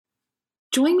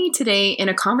Join me today in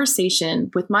a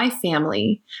conversation with my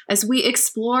family as we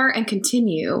explore and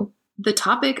continue the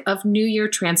topic of New Year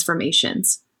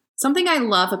transformations. Something I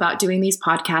love about doing these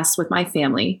podcasts with my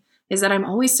family is that I'm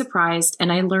always surprised and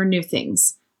I learn new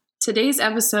things. Today's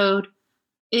episode,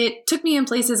 it took me in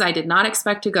places I did not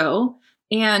expect to go,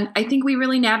 and I think we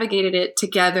really navigated it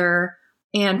together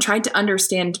and tried to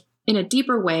understand in a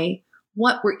deeper way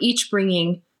what we're each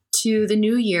bringing to the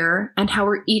new year and how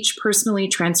we're each personally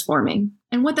transforming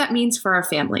and what that means for our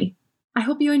family. I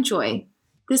hope you enjoy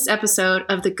this episode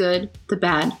of The Good, the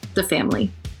Bad, the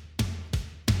Family.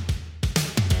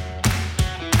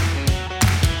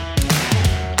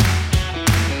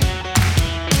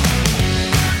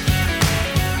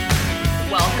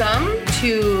 Welcome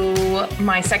to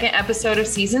my second episode of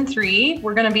season 3.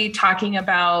 We're going to be talking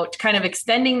about kind of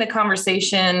extending the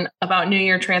conversation about New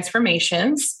Year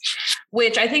transformations,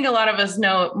 which I think a lot of us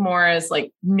know more as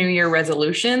like New Year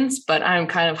resolutions, but I'm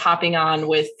kind of hopping on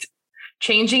with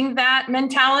changing that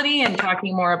mentality and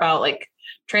talking more about like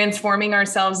transforming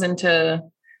ourselves into,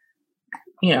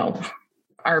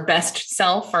 our best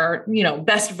self or,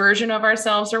 best version of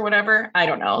ourselves or whatever. I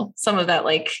don't know. Some of that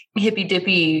like hippy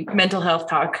dippy mental health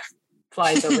talk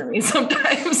flies over me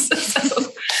sometimes.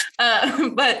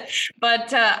 I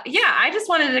just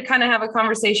wanted to kind of have a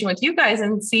conversation with you guys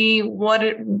and see what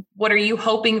are you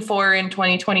hoping for in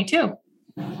 2022?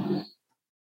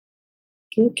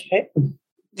 Okay.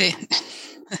 Is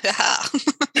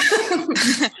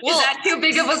that too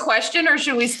big of a question, or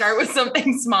should we start with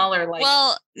something smaller?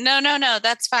 Well, no,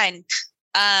 that's fine.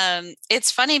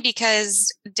 It's funny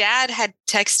because Dad had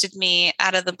texted me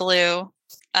out of the blue.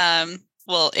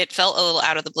 It felt a little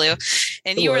out of the blue,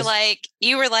 and you were like,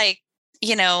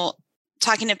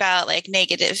 talking about like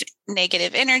negative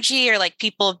energy or like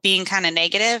people being kind of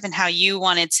negative and how you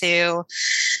wanted to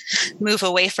move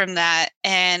away from that.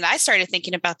 And I started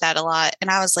thinking about that a lot. And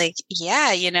I was like,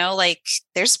 yeah, like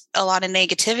there's a lot of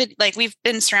negativity. Like we've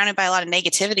been surrounded by a lot of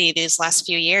negativity these last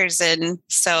few years. And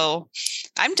so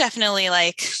I'm definitely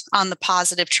like on the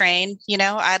positive train.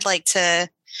 I'd like to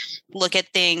look at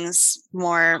things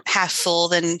more half full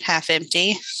than half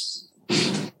empty.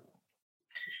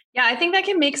 Yeah, I think that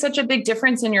can make such a big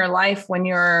difference in your life when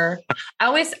I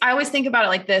always think about it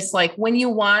like this, like when you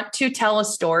want to tell a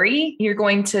story, you're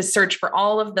going to search for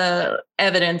all of the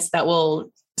evidence that will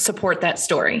support that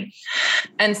story.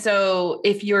 And so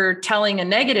if you're telling a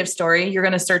negative story, you're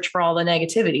going to search for all the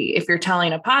negativity. If you're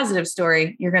telling a positive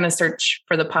story, you're going to search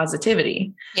for the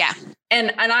positivity. Yeah.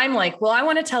 And I'm like, well, I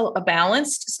want to tell a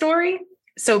balanced story.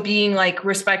 So being like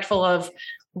respectful of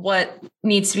what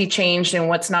needs to be changed and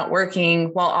what's not working,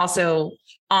 while also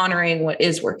honoring what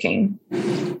is working.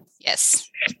 Yes.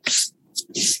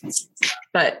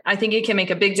 But I think it can make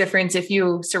a big difference if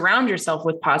you surround yourself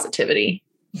with positivity.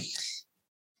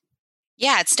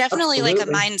 Yeah, it's definitely Absolutely. like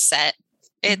a mindset.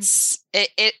 It's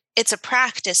a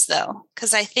practice though,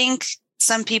 because I think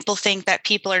some people think that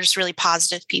people are just really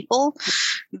positive people,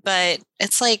 but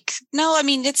it's like, no, I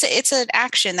mean, it's an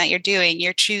action that you're doing.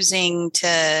 You're choosing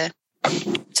to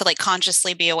like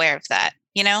consciously be aware of that,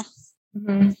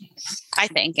 Mm-hmm. I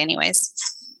think anyways.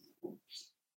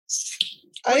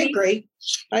 I agree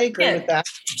with that.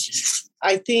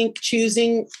 I think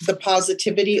choosing the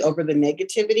positivity over the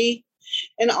negativity,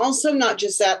 and also not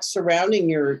just that, surrounding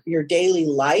your daily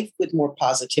life with more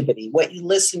positivity, what you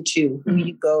listen to, who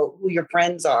you go, who your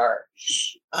friends are,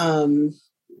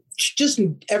 just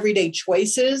everyday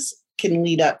choices can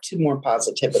lead up to more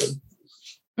positivity.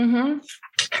 Mm-hmm.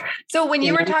 So when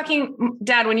you were talking,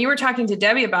 Dad, when you were talking to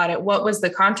Debbie about it, what was the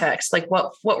context? Like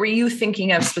what were you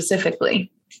thinking of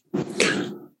specifically?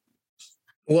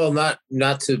 Well, not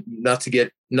to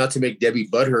make Debbie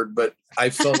butthurt, but I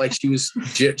felt like she was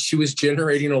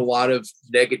generating a lot of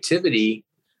negativity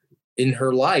in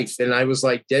her life. And I was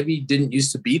like, Debbie didn't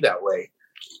used to be that way.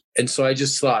 And so I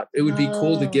just thought it would be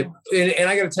cool to get, and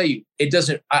I got to tell you, it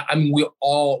doesn't, I mean, we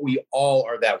all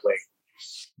are that way,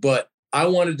 but I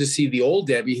wanted to see the old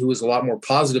Debbie who was a lot more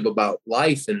positive about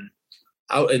life and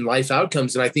life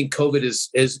outcomes. And I think COVID is,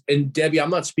 and Debbie, I'm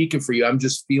not speaking for you. I'm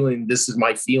just feeling, this is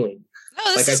my feeling.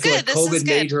 No, this is good.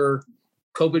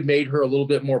 COVID made her a little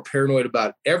bit more paranoid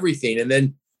about everything. And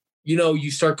then, you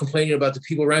start complaining about the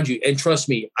people around you. And trust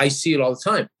me, I see it all the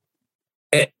time.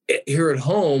 Here at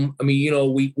home, I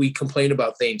mean, we complain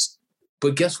about things,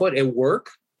 but guess what? At work,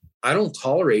 I don't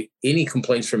tolerate any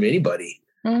complaints from anybody.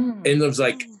 And it was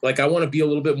like I want to be a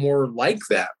little bit more like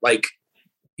that. Like,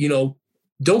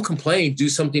 don't complain, do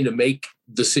something to make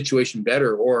the situation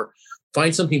better, or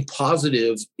find something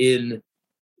positive in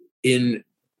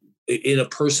a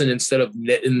person instead of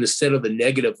the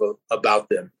negative about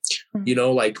them.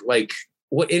 Like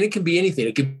and it can be anything.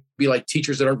 It could be like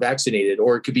teachers that aren't vaccinated,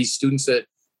 or it could be students that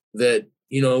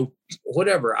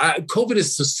whatever. COVID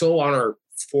is just so on our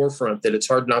forefront that it's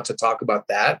hard not to talk about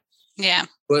that. Yeah.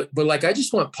 But like, I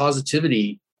just want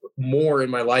positivity more in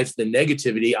my life than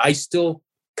negativity. I still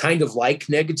kind of like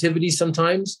negativity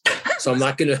sometimes. So I'm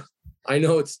not going to, I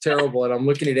know it's terrible. And I'm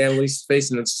looking at Annalise's face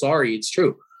and I'm sorry, it's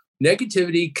true.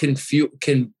 Negativity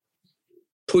can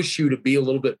push you to be a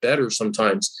little bit better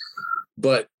sometimes.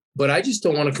 But I just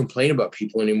don't want to complain about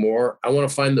people anymore. I want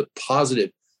to find the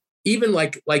positive. Even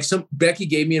like some Becky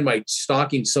gave me in my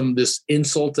stocking some of this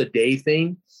insult a day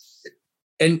thing.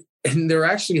 And they're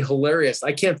actually hilarious.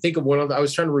 I can't think of one of them. I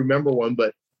was trying to remember one,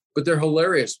 but they're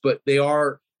hilarious, but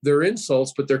they're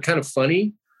insults, but they're kind of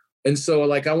funny. And so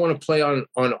like, I want to play on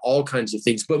all kinds of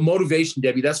things, but motivation,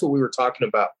 Debbie, that's what we were talking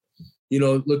about,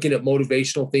 looking at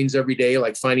motivational things every day,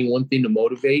 like finding one thing to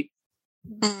motivate,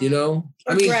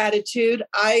 gratitude.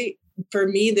 For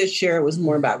me this year, it was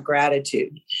more about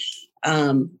gratitude.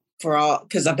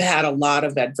 Because I've had a lot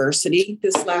of adversity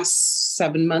this last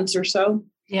 7 months or so.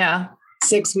 Yeah.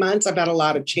 6 months. I've had a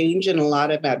lot of change and a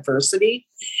lot of adversity.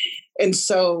 And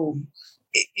so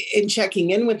in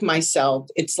checking in with myself,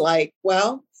 it's like,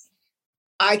 well,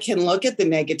 I can look at the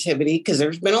negativity because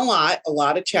there's been a lot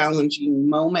of challenging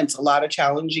moments, a lot of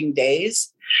challenging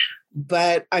days,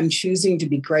 but I'm choosing to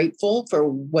be grateful for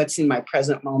what's in my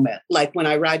present moment. Like when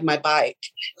I ride my bike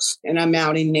and I'm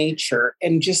out in nature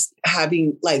and just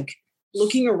having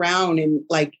looking around and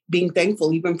like being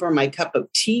thankful even for my cup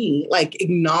of tea, like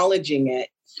acknowledging it.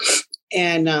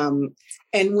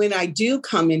 And when I do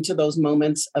come into those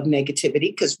moments of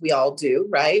negativity, because we all do,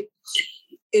 right?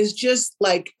 Is just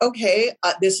like, okay,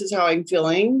 this is how I'm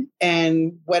feeling.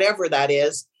 And whatever that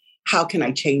is, how can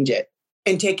I change it?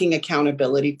 And taking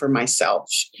accountability for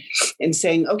myself and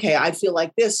saying, okay, I feel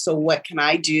like this. So what can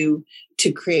I do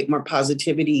to create more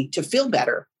positivity to feel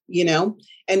better?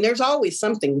 And there's always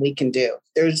something we can do.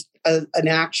 There's an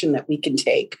action that we can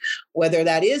take, whether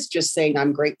that is just saying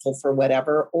I'm grateful for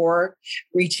whatever, or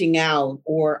reaching out,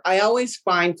 or I always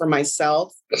find for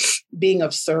myself being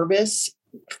of service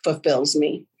fulfills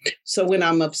me. So when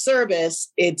I'm of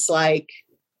service, it's like,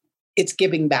 it's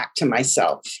giving back to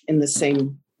myself in the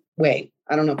same way.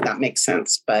 I don't know if that makes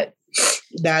sense, but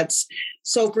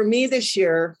so for me this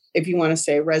year, if you want to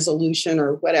say resolution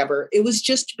or whatever, it was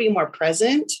just to be more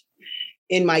present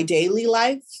in my daily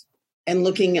life and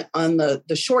looking on the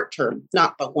short term,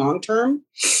 not the long term,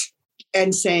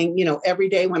 and saying, every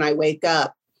day when I wake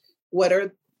up, what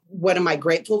am I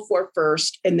grateful for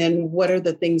first? And then what are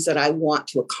the things that I want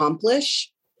to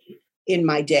accomplish in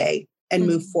my day and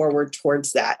move forward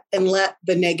towards that, and let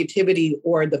the negativity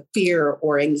or the fear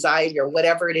or anxiety or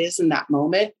whatever it is in that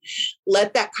moment,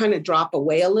 let that kind of drop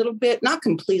away a little bit, not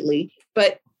completely,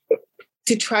 but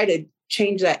to try to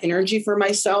change that energy for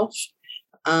myself.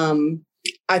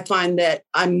 I find that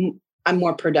I'm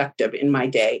more productive in my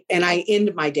day, and I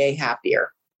end my day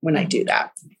happier when I do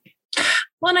that.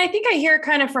 Well, and I think I hear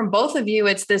kind of from both of you,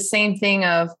 it's the same thing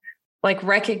of like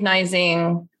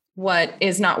recognizing what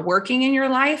is not working in your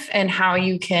life and how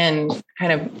you can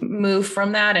kind of move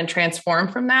from that and transform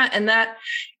from that. And that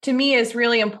to me is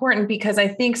really important, because I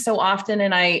think so often,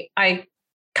 and I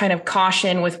kind of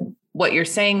caution with what you're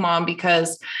saying, Mom,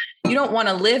 because you don't want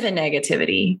to live in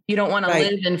negativity. You don't want to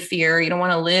live in fear. You don't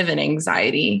want to live in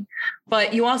anxiety,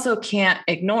 but you also can't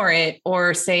ignore it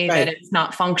or say that it's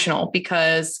not functional,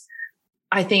 because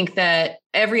I think that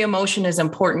every emotion is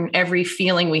important. Every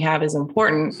feeling we have is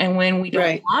important. And when we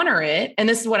don't honor it, and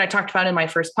this is what I talked about in my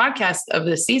first podcast of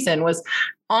this season, was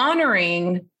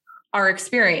honoring our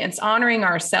experience, honoring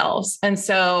ourselves. And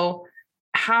so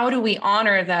how do we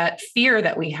honor that fear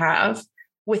that we have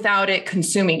without it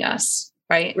consuming us?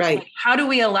 Right. How do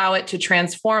we allow it to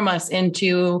transform us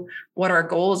into what our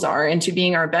goals are, into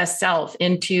being our best self,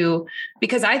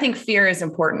 because I think fear is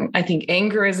important. I think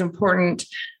anger is important.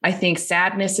 I think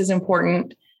sadness is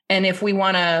important. And if we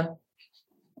want to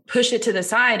push it to the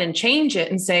side and change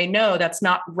it and say, no, that's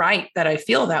not right that I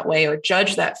feel that way, or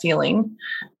judge that feeling,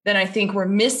 then I think we're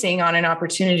missing on an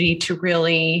opportunity to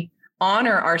really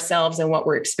honor ourselves and what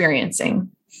we're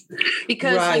experiencing.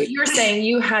 Because like you're saying,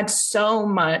 you had so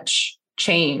much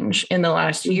change in the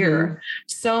last year,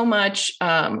 so much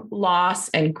loss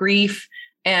and grief.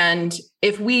 And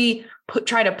if we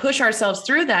try to push ourselves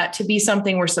through that to be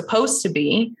something we're supposed to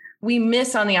be, we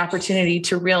miss on the opportunity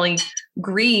to really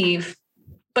grieve.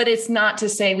 But it's not to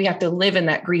say we have to live in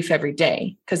that grief every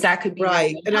day, because that could be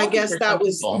right. And I guess that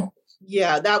was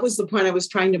the point I was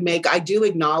trying to make. I do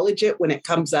acknowledge it when it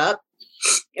comes up,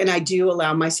 and I do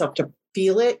allow myself to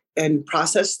feel it and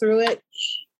process through it.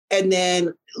 And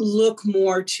then look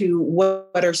more to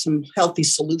what are some healthy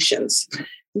solutions,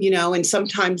 and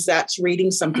sometimes that's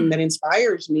reading something that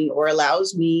inspires me or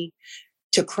allows me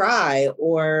to cry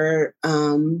or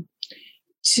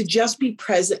to just be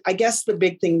present. I guess the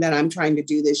big thing that I'm trying to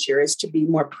do this year is to be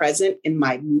more present in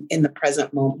the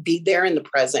present moment, be there in the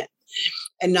present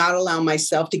and not allow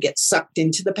myself to get sucked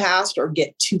into the past or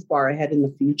get too far ahead in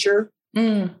the future,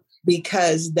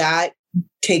 because that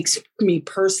takes me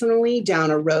personally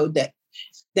down a road that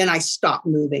then I stop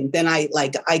moving. Then I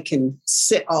can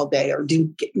sit all day or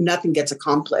nothing gets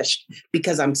accomplished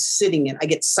because I'm I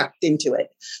get sucked into it.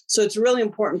 So it's really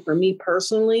important for me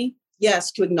personally,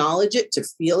 yes, to acknowledge it, to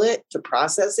feel it, to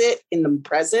process it in the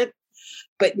present,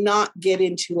 but not get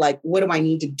into what do I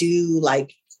need to do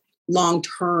long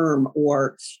term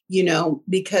or,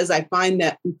 because I find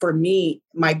that for me,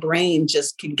 my brain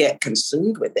just can get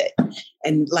consumed with it.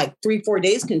 And 3-4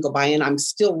 days can go by and I'm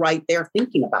still right there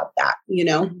thinking about that,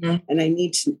 and I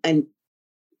need to, and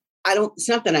it's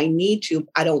not that I need to,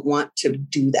 I don't want to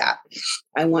do that.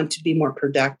 I want to be more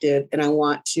productive and I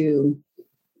want to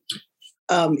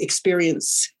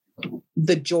experience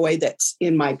the joy that's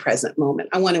in my present moment.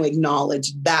 I want to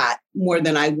acknowledge that more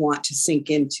than I want to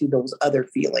sink into those other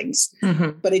feelings.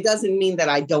 Mm-hmm. But it doesn't mean that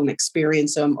I don't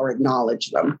experience them or acknowledge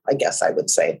them, I guess I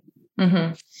would say.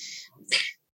 Mm-hmm.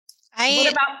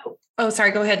 What about,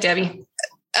 sorry, go ahead, Debbie.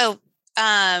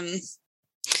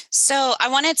 So I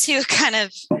wanted to kind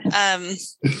of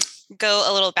go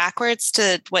a little backwards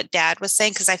to what Dad was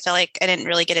saying, because I feel like I didn't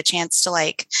really get a chance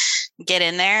to get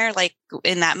in there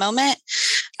in that moment.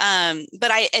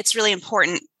 But it's really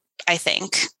important, I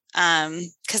think,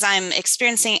 because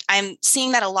I'm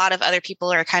seeing that a lot of other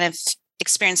people are kind of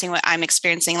experiencing what I'm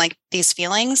experiencing, these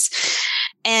feelings.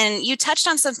 And you touched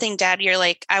on something, Dad. You're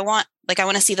I want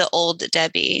to see the old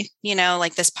Debbie,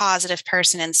 this positive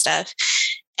person and stuff.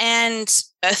 And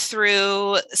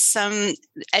through some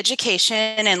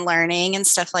education and learning and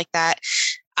stuff like that,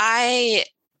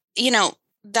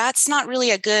 that's not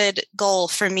really a good goal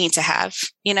for me to have,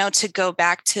 to go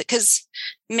back to, because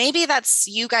maybe that's,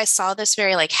 you guys saw this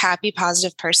very happy,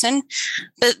 positive person,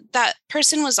 but that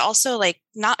person was also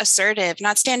not assertive,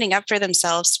 not standing up for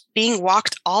themselves, being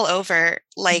walked all over,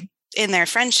 in their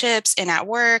friendships and at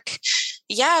work.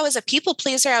 Yeah, I was a people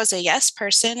pleaser. I was a yes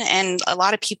person. And a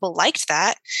lot of people liked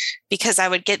that because I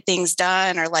would get things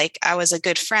done, or I was a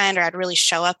good friend, or I'd really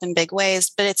show up in big ways.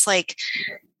 But it's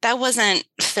that wasn't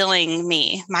filling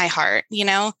my heart,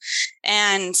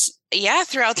 And yeah,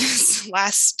 throughout this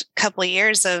last couple of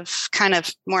years of kind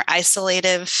of more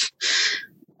isolative,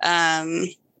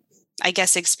 I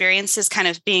guess, experiences, kind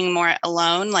of being more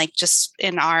alone, just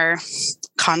in our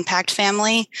compact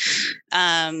family.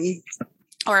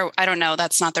 Or I don't know,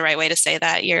 that's not the right way to say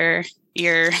that. Your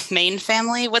main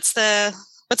family. What's the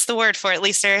word for it,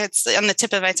 Lisa? It's on the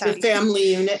tip of my tongue. The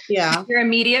family unit. Yeah. Your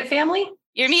immediate family?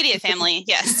 Your immediate family.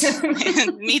 Yes.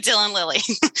 Me, Dylan, Lily.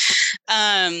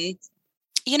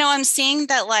 I'm seeing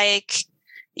that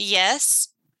yes,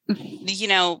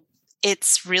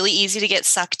 it's really easy to get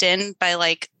sucked in by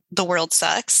the world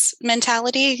sucks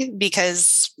mentality,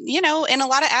 because, in a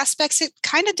lot of aspects, it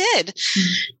kind of did.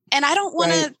 And I don't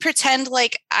want to pretend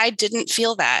I didn't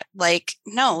feel that.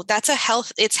 No,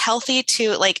 it's healthy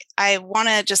to I want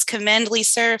to just commend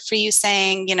Lisa for you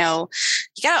saying, you got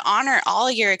to honor all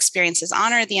your experiences,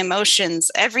 honor the emotions,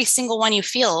 every single one you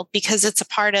feel, because it's a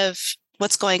part of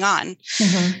what's going on.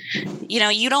 Mm-hmm.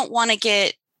 You don't want to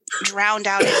get drowned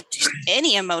out in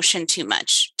any emotion too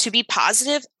much. To be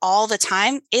positive all the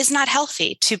time is not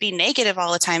healthy. To be negative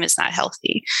all the time is not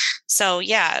healthy. So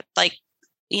yeah,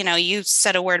 you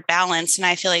said a word, balance, and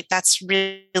I feel that's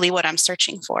really what I'm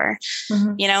searching for,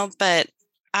 but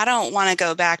I don't want to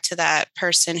go back to that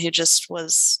person who just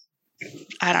was,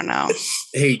 I don't know.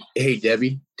 Hey,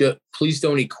 Debbie, please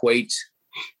don't equate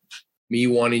me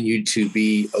wanting you to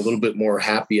be a little bit more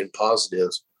happy and positive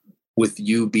with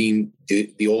you being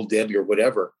the old Debbie or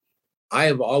whatever. I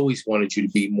have always wanted you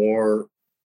to be more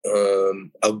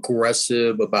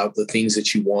aggressive about the things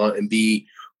that you want and be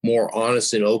more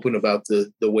honest and open about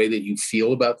the way that you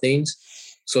feel about things.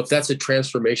 So if that's a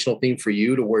transformational thing for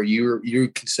you, to where you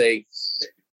can say,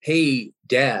 hey,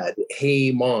 Dad,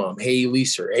 hey, Mom, hey,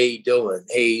 Lisa, hey, Dylan,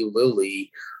 hey,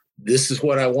 Lily, this is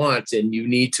what I want. And you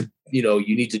need to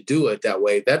do it that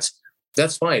way.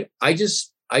 That's fine. I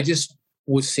just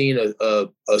was seeing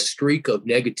a streak of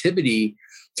negativity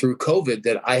through COVID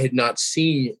that I had not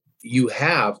seen you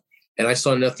have. And I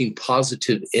saw nothing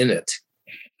positive in it.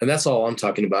 And that's all I'm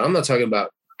talking about. I'm not talking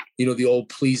about, the old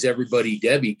please everybody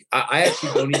Debbie. I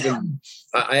actually don't even.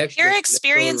 Your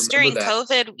experience during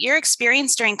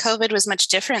COVID was much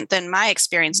different than my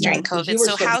experience during COVID.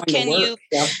 So how can you?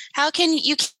 Yeah. How can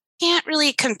you can't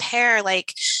really compare?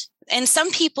 Like, and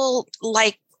some people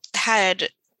had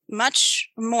much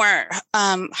more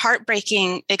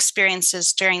heartbreaking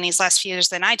experiences during these last few years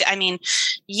than I did. I mean,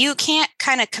 you can't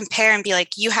kind of compare and be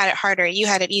like, you had it harder, you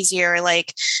had it easier, or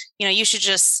like, you should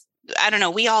just. I don't know.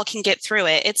 We all can get through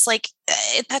it. It's like,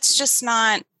 that's just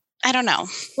not, I don't know.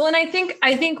 Well, and I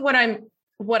think what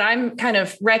I'm kind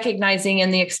of recognizing in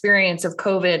the experience of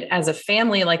COVID as a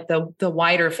family, like the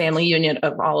wider family union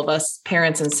of all of us,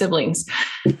 parents and siblings,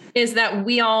 is that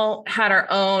we all had our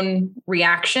own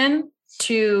reaction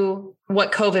to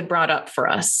what COVID brought up for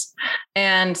us.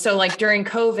 And so like during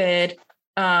COVID,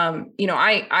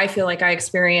 I feel like I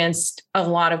experienced a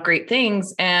lot of great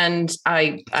things, and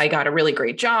I got a really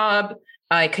great job.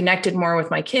 I connected more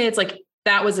with my kids. Like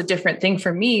that was a different thing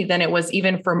for me than it was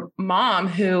even for mom,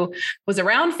 who was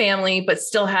around family, but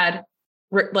still had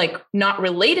not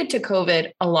related to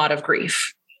COVID, a lot of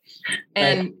grief.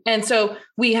 And so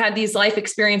we had these life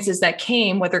experiences that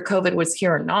came, whether COVID was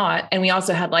here or not. And we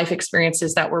also had life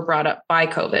experiences that were brought up by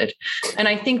COVID. And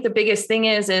I think the biggest thing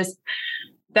is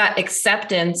that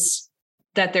acceptance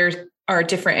that there are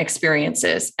different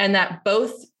experiences, and that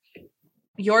both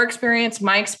your experience,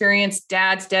 my experience,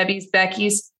 Dad's, Debbie's,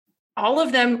 Becky's, all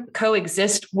of them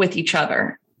coexist with each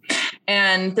other.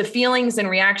 And the feelings and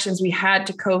reactions we had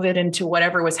to COVID and to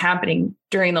whatever was happening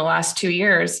during the last 2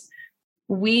 years,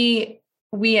 we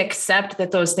accept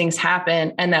that those things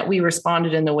happen and that we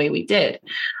responded in the way we did.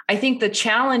 I think the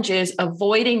challenge is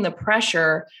avoiding the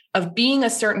pressure of being a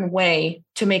certain way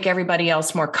to make everybody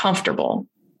else more comfortable,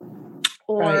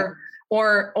 or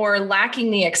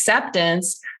lacking the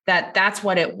acceptance that that's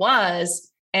what it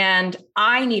was. And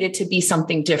I needed to be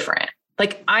something different.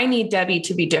 Like I need Debbie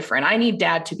to be different. I need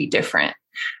Dad to be different.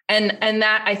 And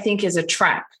that I think is a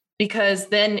trap, because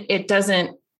then it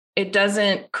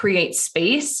doesn't create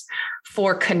space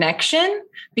for connection,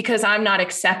 because I'm not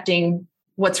accepting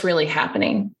what's really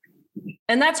happening.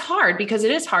 And that's hard, because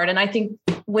it is hard. And I think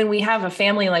when we have a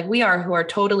family like we are, who are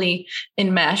totally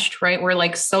enmeshed, right? We're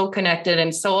like so connected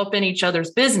and so up in each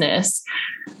other's business,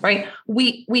 right?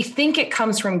 We think it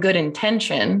comes from good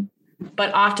intention,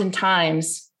 but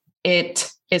oftentimes it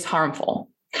is harmful.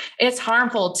 It's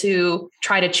harmful to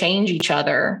try to change each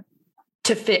other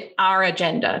to fit our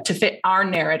agenda, to fit our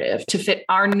narrative, to fit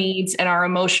our needs and our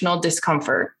emotional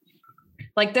discomfort.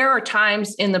 Like there are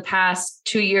times in the past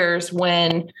 2 years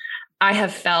when I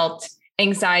have felt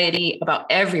anxiety about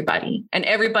everybody and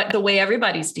the way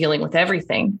everybody's dealing with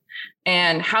everything.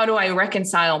 And how do I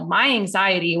reconcile my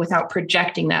anxiety without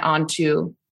projecting that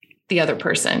onto the other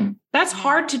person? That's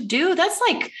hard to do. That's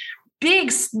like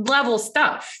big level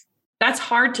stuff. That's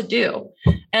hard to do.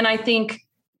 And I think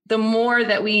the more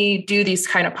that we do these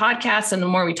kind of podcasts and the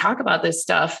more we talk about this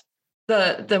stuff,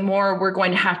 the more we're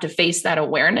going to have to face that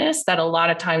awareness that a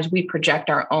lot of times we project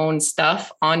our own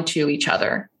stuff onto each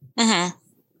other.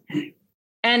 Mm-hmm.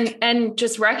 And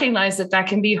just recognize that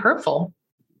can be hurtful.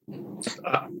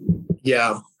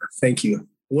 Yeah, thank you.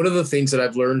 One of the things that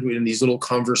I've learned in these little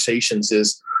conversations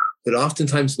is that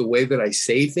oftentimes the way that I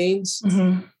say things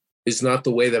mm-hmm. is not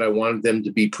the way that I wanted them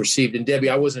to be perceived. And Debbie,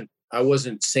 I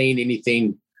wasn't saying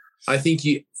anything. I think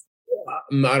I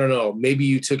don't know, maybe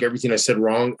you took everything I said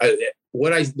wrong.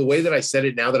 The way that I said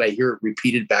it, now that I hear it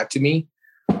repeated back to me,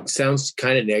 sounds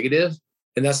kind of negative.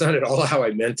 And that's not at all how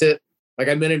I meant it. Like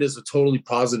I meant it as a totally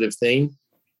positive thing.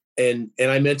 And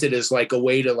I meant it as like a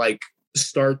way to like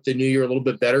start the new year a little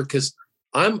bit better. Cause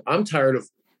I'm tired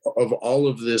of all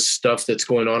of this stuff that's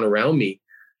going on around me.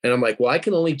 And I'm like, well, I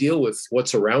can only deal with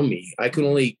what's around me. I can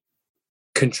only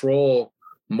control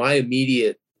my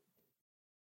immediate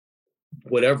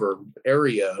whatever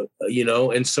area,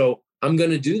 and so I'm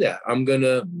going to do that. I'm going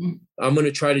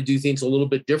to try to do things a little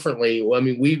bit differently. Well, I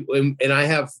mean, I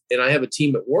have a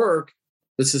team at work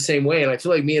that's the same way. And I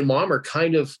feel like me and Mom are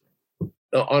kind of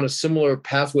on a similar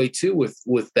pathway too,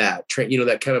 with that,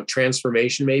 that kind of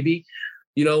transformation, maybe.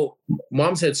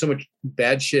 Mom's had so much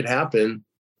bad shit happen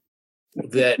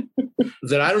that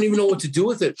I don't even know what to do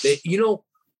with it.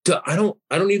 I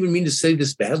don't even mean to say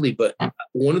this badly, but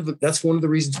that's one of the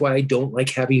reasons why I don't like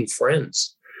having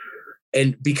friends,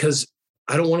 and because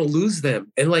I don't want to lose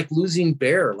them. And like losing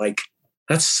Bear, like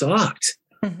that sucked.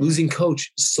 Mm-hmm. Losing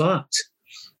Coach sucked.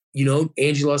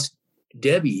 Angie lost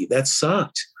Debbie, that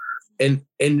sucked.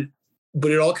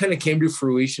 But it all kind of came to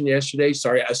fruition yesterday.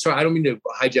 Sorry, I don't mean to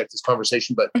hijack this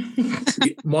conversation, but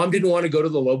Mom didn't want to go to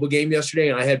the Lobo game yesterday,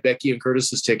 and I had Becky and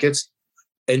Curtis's tickets.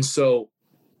 And so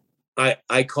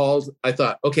I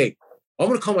thought, okay, I'm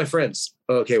going to call my friends.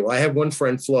 Okay, well, I have one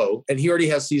friend, Flo, and he already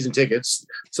has season tickets.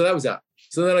 So that was out.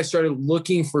 So then I started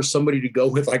looking for somebody to go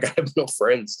with. Like, I have no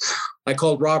friends. I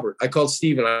called Robert. I called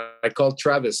Steven. I called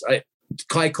Travis.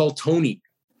 I called Tony.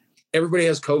 Everybody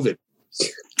has COVID.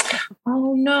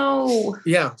 Oh, no.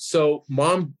 Yeah. So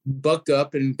mom bucked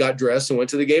up and got dressed and went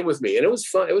to the game with me. And it was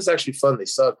fun. It was actually fun. They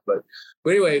sucked. But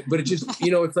anyway, but it just,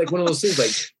 it's like one of those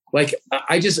things like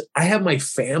I have my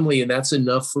family, and that's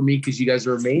enough for me because you guys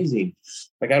are amazing.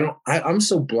 Like, I'm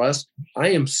so blessed. I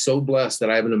am so blessed that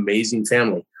I have an amazing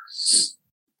family. Is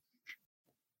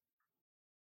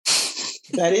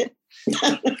that it?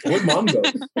 Where'd mom go?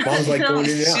 Mom's like going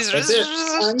in and out. That's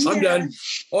it. I'm done.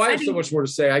 Oh, I have so much more to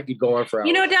say. I could go on for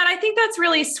hours. Dad, I think that's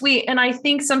really sweet. And I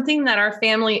think something that our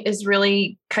family is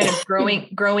really kind of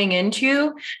growing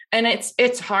into. And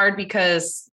it's hard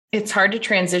because it's hard to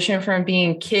transition from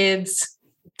being kids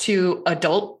to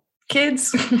adult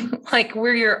kids. Like,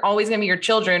 we're always going to be your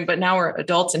children, but now we're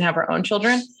adults and have our own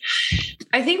children.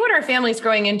 I think what our family is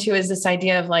growing into is this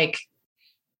idea of, like,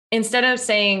 instead of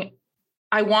saying,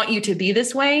 I want you to be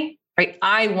this way, right?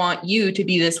 I want you to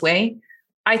be this way.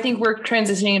 I think we're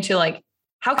transitioning into, like,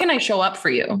 how can I show up for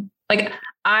you? Like,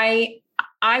 I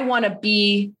want to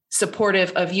be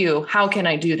supportive of you. How can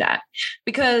I do that?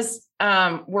 Because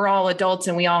we're all adults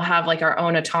and we all have, like, our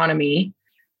own autonomy,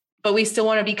 but we still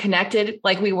want to be connected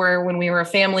like we were when we were a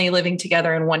family living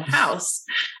together in one house.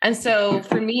 And so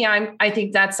for me, I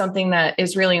think that's something that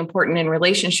is really important in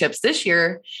relationships this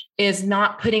year, is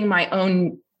not putting my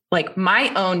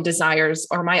own desires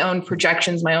or my own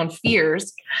projections, my own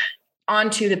fears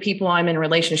onto the people I'm in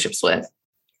relationships with,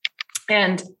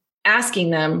 and asking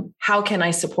them, how can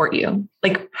I support you?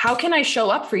 Like, how can I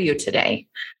show up for you today?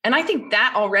 And I think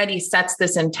that already sets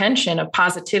this intention of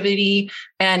positivity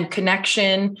and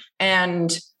connection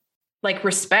and, like,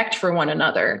 respect for one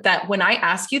another. That when I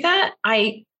ask you that,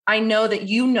 I know that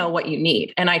you know what you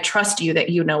need, and I trust you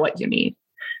that you know what you need.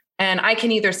 And I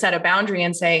can either set a boundary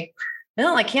and say,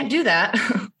 no, I can't do that.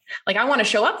 Like, I want to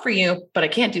show up for you, but I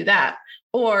can't do that.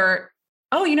 Or,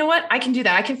 oh, you know what? I can do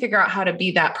that. I can figure out how to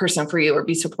be that person for you or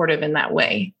be supportive in that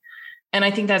way. And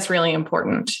I think that's really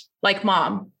important. Like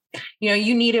mom,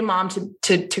 you need a mom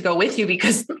to go with you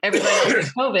because everybody else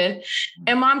has COVID,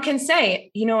 and mom can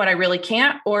say, you know what, I really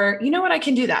can't, or you know what, I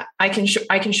can do that. I can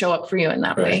show up for you in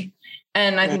that way.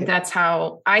 And I think that's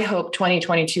how I hope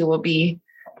 2022 will be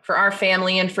for our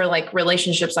family and for, like,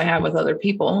 relationships I have with other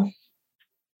people.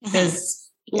 Is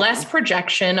less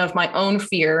projection of my own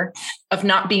fear of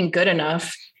not being good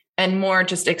enough and more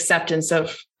just acceptance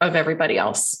of everybody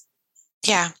else.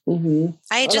 Yeah. Mm-hmm.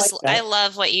 I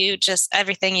love what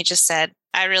everything you just said.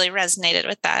 I really resonated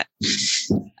with that.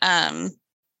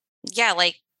 Yeah.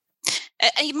 Like,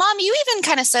 Mom, you even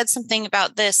kind of said something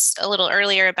about this a little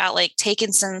earlier about, like,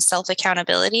 taking some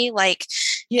self-accountability. Like,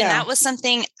 and that was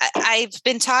something I've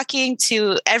been talking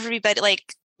to everybody,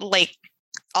 like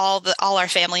all our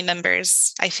family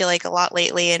members, I feel like, a lot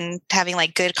lately, and having,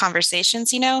 like, good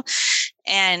conversations,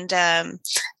 and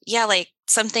like,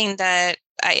 something that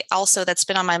that's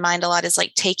been on my mind a lot is,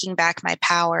 like, taking back my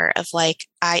power of, like,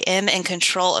 I am in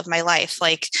control of my life.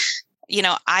 Like,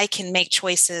 I can make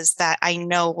choices that I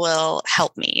know will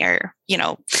help me or,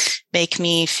 make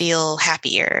me feel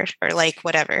happier or, like,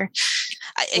 whatever.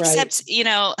 Except,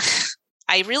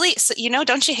 I really,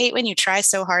 don't you hate when you try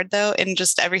so hard though, and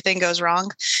just everything goes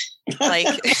wrong? Like,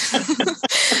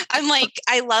 I'm like,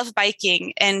 I love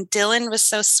biking, and Dylan was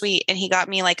so sweet, and he got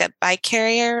me, like, a bike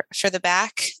carrier for the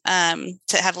back,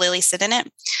 to have Lily sit in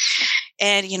it.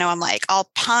 And, I'm like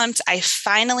all pumped. I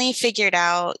finally figured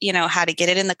out, how to get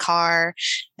it in the car.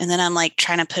 And then I'm, like,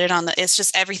 trying to put it on it's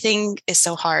just, everything is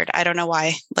so hard. I don't know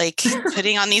why. Like,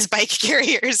 putting on these bike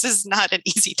carriers is not an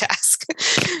easy task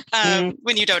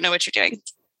when you don't know what you're doing.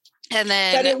 And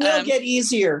then, but it will get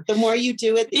easier the more you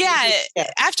do it.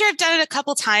 After I've done it a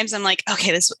couple times, I'm like,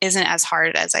 okay, this isn't as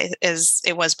hard as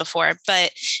it was before.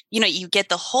 But you get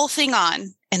the whole thing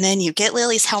on, and then you get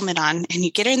Lily's helmet on, and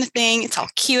you get her in the thing. It's all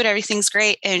cute, everything's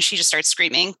great, and she just starts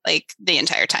screaming, like, the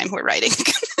entire time we're riding.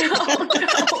 Oh, no.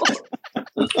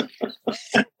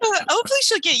 Hopefully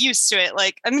she'll get used to it.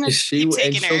 Like, I'm gonna keep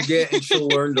taking her. She'll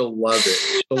learn to love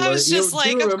it. I was just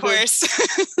like, of course.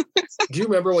 Do you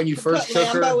remember when you first took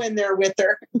Lambo her? in there with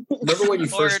her. Remember when you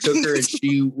first took her and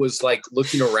she was, like,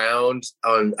 looking around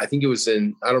on? I think it was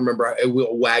in, I don't remember, a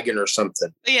wagon or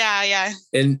something. Yeah.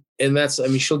 And that's, I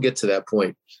mean, she'll get to that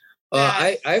point.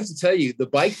 I have to tell you, the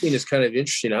bike thing is kind of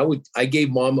interesting. I gave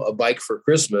Mom a bike for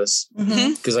Christmas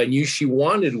because I knew she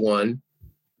wanted one.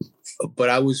 But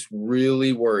I was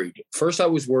really worried. First, I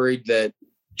was worried that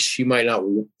she might not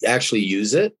actually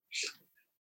use it.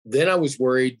 Then I was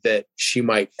worried that she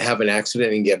might have an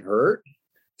accident and get hurt.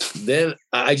 Then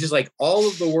I just like all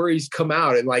of the worries come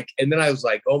out and then I was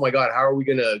like, oh my God, what are we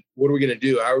going to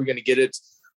do? How are we going to get it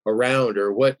around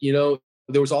or what,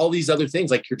 there was all these other things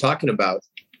like you're talking about,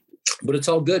 but it's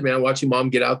all good, man. Watching mom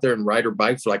get out there and ride her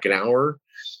bike for like an hour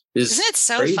isn't it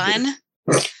so crazy. Fun?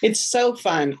 It's so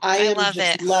fun. I love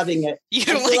it. Loving it. You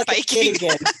don't like biking?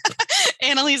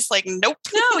 Annalise like, nope.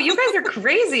 No, you guys are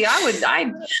crazy.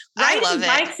 Riding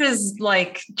bikes is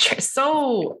like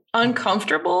so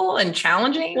uncomfortable and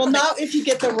challenging. Well, not if you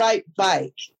get the right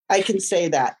bike. I can say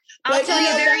that. I'll tell you,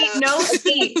 there ain't no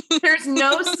seat. There's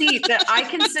no seat that I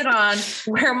can sit on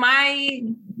where my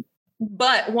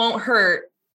butt won't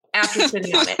hurt after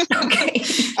sitting on it. Okay.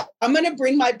 I'm going to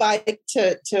bring my bike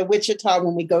to Wichita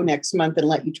when we go next month and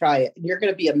let you try it. You're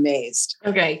going to be amazed.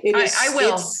 Okay. I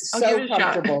will. It's so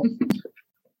comfortable.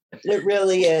 It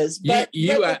really is. But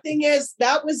the thing is,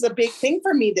 that was a big thing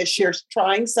for me this year,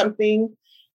 trying something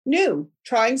new,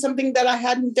 trying something that I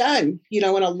hadn't done, in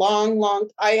a long,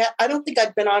 I don't think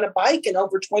I'd been on a bike in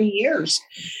over 20 years.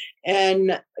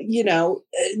 And,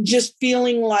 just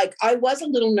feeling like I was a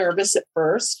little nervous at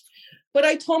first, but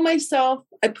I told myself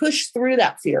I pushed through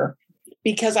that fear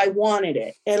because I wanted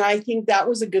it. And I think that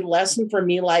was a good lesson for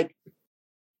me.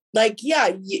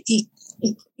 Yeah,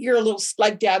 you're a little,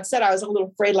 like Dad said, I was a little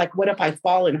afraid, like, what if I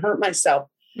fall and hurt myself?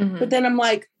 Mm-hmm. But then I'm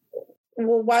like,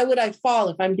 well, why would I fall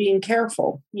if I'm being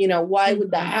careful? Why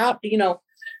would that happen?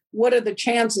 What are the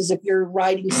chances if you're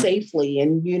riding safely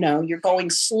and, you're going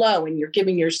slow and you're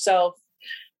giving yourself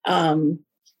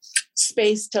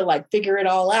space to like figure it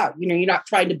all out? You're not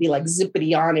trying to be like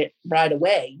zippity on it right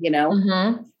away,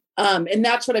 Mm-hmm. And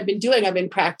that's what I've been doing. I've been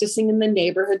practicing in the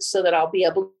neighborhood so that I'll be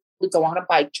able to go on a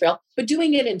bike trail, but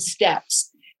doing it in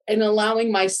steps and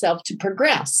allowing myself to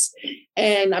progress.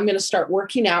 And I'm going to start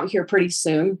working out here pretty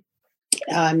soon.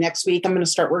 Next week, I'm going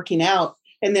to start working out,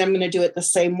 and then I'm going to do it the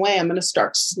same way. I'm going to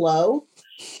start slow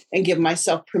and give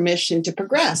myself permission to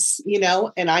progress,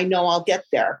 and I know I'll get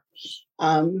there.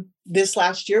 This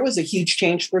last year was a huge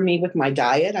change for me with my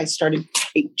diet. I started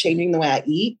changing the way I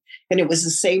eat, and it was the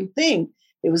same thing.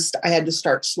 I had to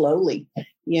start slowly,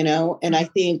 and I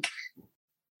think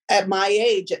at my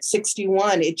age, at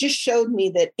 61, it just showed me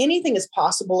that anything is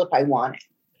possible if I want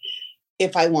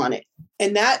it.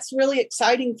 And that's really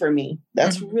exciting for me.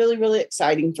 That's really, really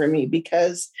exciting for me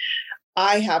because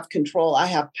I have control. I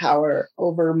have power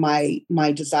over my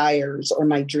desires or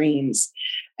my dreams.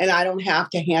 And I don't have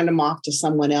to hand them off to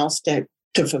someone else to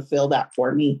fulfill that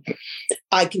for me.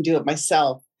 I can do it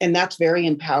myself. And that's very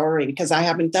empowering because I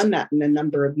haven't done that in a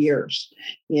number of years.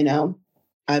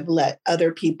 I've let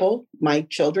other people, my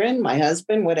children, my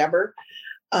husband, whatever,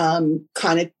 kind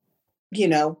of,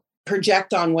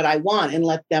 project on what I want and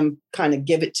let them kind of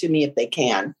give it to me if they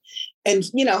can. And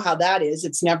you know how that is.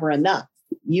 It's never enough.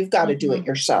 You've got to do it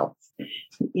yourself,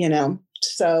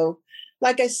 So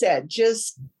like I said,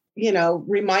 just,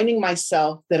 reminding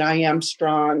myself that I am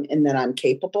strong and that I'm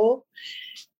capable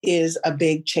is a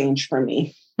big change for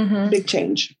me. Mm-hmm. Big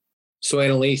change. So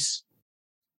Annalise,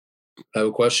 I have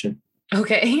a question.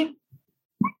 Okay.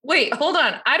 Wait, hold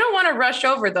on. I don't want to rush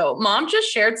over though. Mom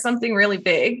just shared something really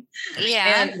big.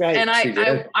 Yeah. And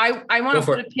I want to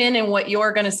put a pin in what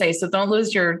you're going to say. So don't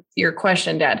lose your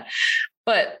question, Dad.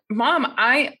 But Mom,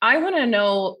 I want to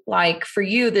know, like, for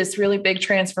you, this really big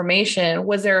transformation,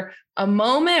 was there a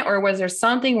moment or was there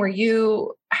something where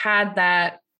you had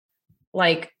that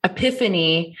like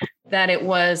epiphany that it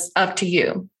was up to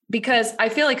you? Because I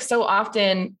feel like so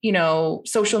often,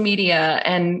 social media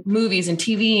and movies and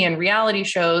TV and reality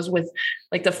shows with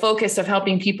like the focus of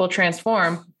helping people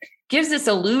transform gives this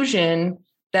illusion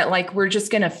that like, we're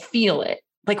just going to feel it.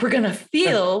 Like we're going to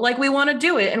feel like we want to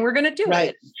do it and we're going to do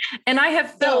it. And I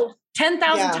have felt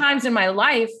 10,000 times in my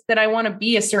life that I want to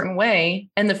be a certain way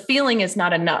and the feeling is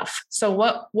not enough. So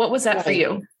what was that for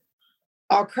you?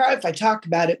 I'll cry if I talk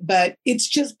about it, but it's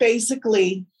just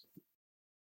basically,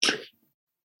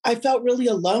 I felt really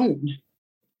alone.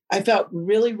 I felt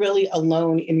really, really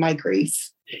alone in my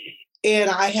grief. And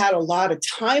I had a lot of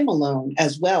time alone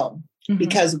as well. Mm-hmm.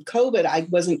 Because of COVID. I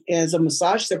wasn't, as a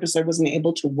massage therapist, I wasn't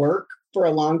able to work for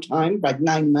a long time, like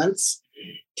 9 months,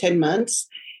 10 months.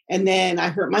 And then I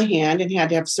hurt my hand and had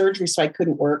to have surgery, so I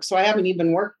couldn't work. So I haven't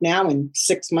even worked now in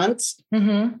 6 months.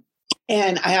 Mm-hmm.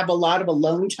 And I have a lot of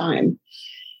alone time.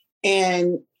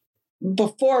 And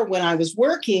before, when I was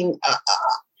working,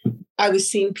 I was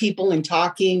seeing people and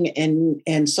talking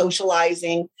and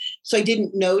socializing. So I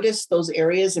didn't notice those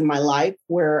areas in my life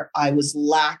where I was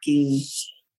lacking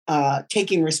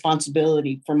taking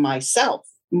responsibility for myself,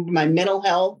 my mental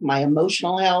health, my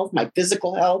emotional health, my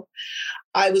physical health.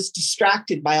 I was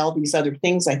distracted by all these other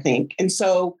things, I think. And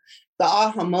so the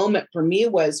aha moment for me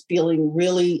was feeling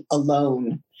really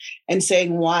alone and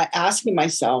saying, why, asking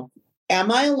myself,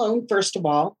 am I alone? First of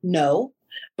all, no,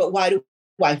 but why do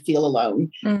I feel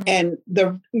alone? Mm-hmm. And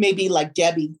maybe like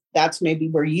Debbie, that's maybe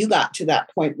where you got to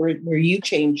that point where you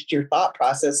changed your thought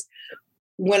process.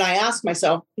 When I asked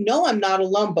myself, no, I'm not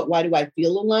alone, but why do I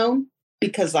feel alone?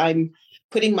 Because I'm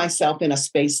putting myself in a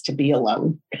space to be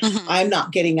alone. Mm-hmm. I'm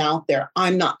not getting out there.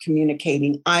 I'm not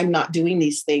communicating. I'm not doing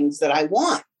these things that I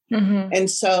want. Mm-hmm. And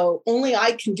so only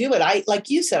I can do it. Like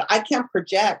you said, I can't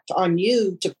project on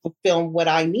you to fulfill what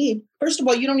I need. First of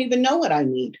all, you don't even know what I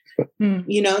need,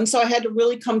 and so I had to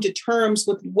really come to terms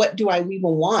with what do I even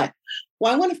want?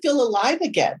 Well, I want to feel alive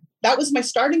again. That was my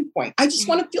starting point. I just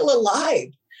want to feel alive.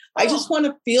 I just want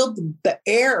to feel the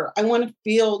air. I want to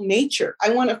feel nature.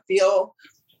 I want to feel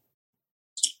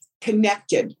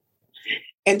connected.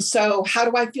 And so how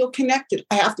do I feel connected?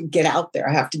 I have to get out there.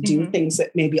 I have to do things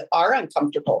that maybe are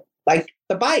uncomfortable. Like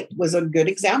the bike was a good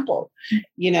example.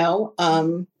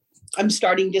 I'm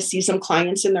starting to see some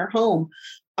clients in their home.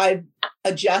 I've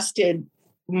adjusted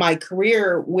my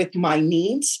career with my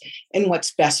needs and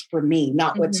what's best for me,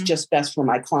 not what's just best for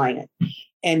my client,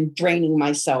 and draining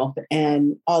myself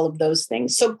and all of those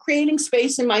things. So creating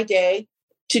space in my day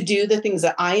to do the things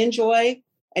that I enjoy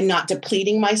and not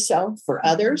depleting myself for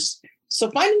others. So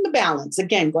finding the balance,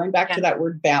 again, going back to that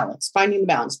word balance, finding the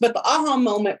balance. But the aha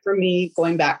moment for me,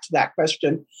 going back to that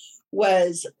question,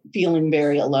 was feeling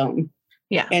very alone.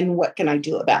 Yeah. And what can I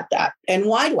do about that? And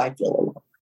why do I feel alone?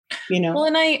 Well,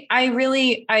 and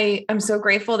I'm so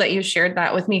grateful that you shared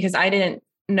that with me, because I didn't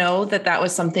know that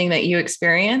was something that you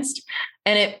experienced.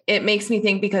 And it makes me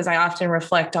think, because I often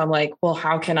reflect on like, well,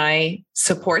 how can I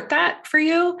support that for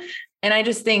you? And I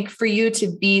just think for you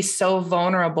to be so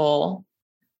vulnerable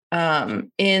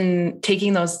in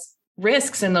taking those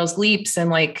risks and those leaps and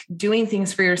like doing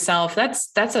things for yourself, that's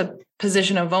a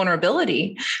position of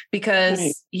vulnerability,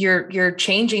 because you're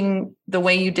changing the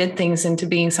way you did things into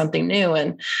being something new.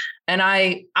 And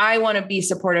I want to be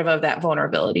supportive of that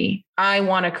vulnerability. I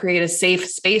want to create a safe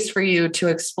space for you to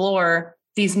explore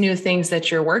these new things that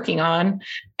you're working on.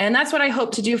 And that's what I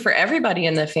hope to do for everybody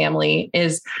in the family,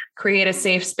 is create a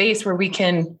safe space where we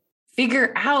can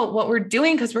figure out what we're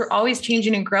doing, because we're always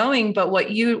changing and growing. But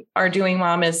what you are doing,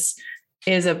 Mom, is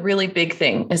a really big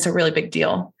thing. It's a really big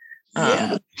deal.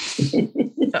 So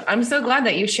I'm so glad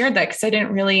that you shared that, because I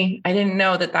didn't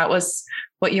know that was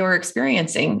what you were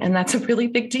experiencing. And that's a really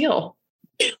big deal.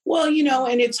 Well,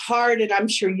 and it's hard, and I'm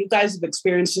sure you guys have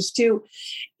experienced this too.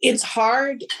 It's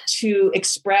hard to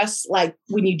express, like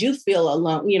when you do feel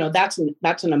alone, that's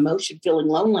an emotion, feeling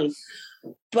lonely.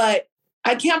 But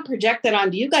I can't project that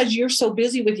onto you guys. You're so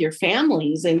busy with your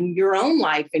families and your own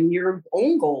life and your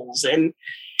own goals. And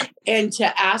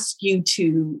to ask you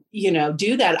to,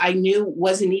 do that, I knew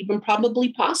wasn't even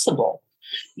probably possible.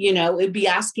 It'd be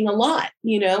asking a lot,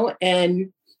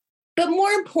 but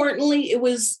more importantly, it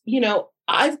was,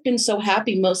 I've been so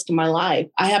happy most of my life.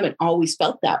 I haven't always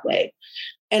felt that way.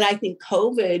 And I think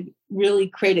COVID really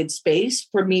created space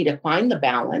for me to find the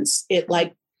balance.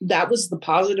 That was the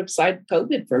positive side of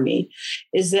COVID for me,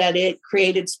 is that it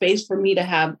created space for me to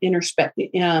have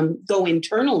go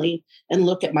internally and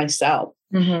look at myself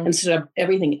instead of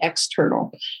everything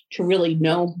external, to really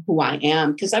know who I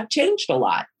am, because I've changed a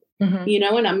lot,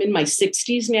 and I'm in my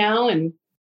 60s now, and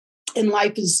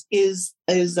life is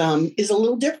a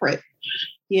little different,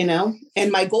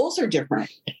 and my goals are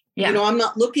different. Yeah. I'm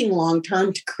not looking long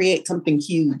term to create something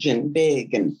huge and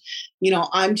big, and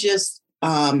I'm just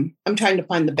I'm trying to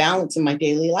find the balance in my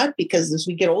daily life, because as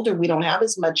we get older, we don't have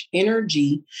as much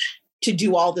energy to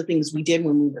do all the things we did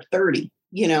when we were 30.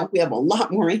 We have a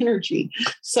lot more energy.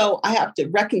 So I have to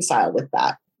reconcile with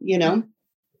that,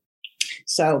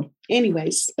 So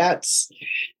anyways, that's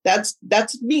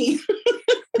me.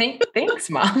 Thanks,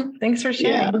 Mom. Thanks for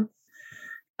sharing.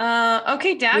 Yeah.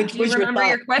 Okay, Dad, do you remember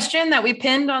your question that we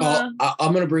pinned on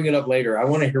I'm going to bring it up later. I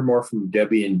want to hear more from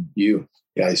Debbie and you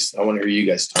guys. I want to hear you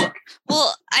guys talk.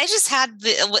 Well, I just had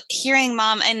hearing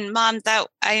Mom, that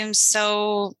I am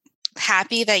so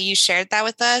happy that you shared that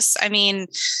with us. I mean,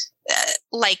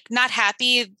 not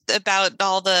happy about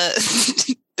all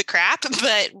the the crap,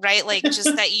 but right, like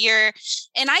just that you're,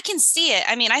 and I can see it.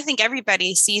 I mean, I think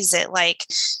everybody sees it, like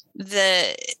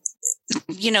the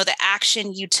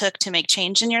action you took to make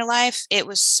change in your life. It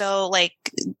was so like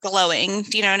glowing,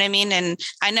 you know what I mean? And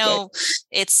I know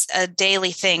it's a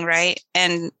daily thing, right?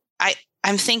 And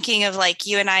I'm thinking of like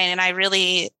you and I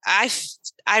really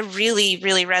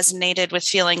resonated with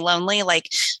feeling lonely. Like,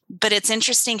 but it's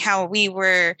interesting how we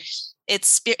were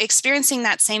experiencing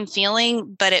that same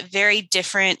feeling, but at very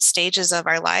different stages of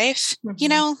our life, you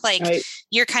know, like right.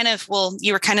 You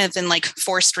were kind of in like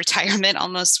forced retirement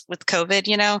almost with COVID,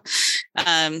 you know,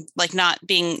 like not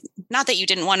that you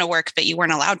didn't want to work, but you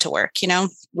weren't allowed to work, you know,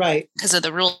 right. Because of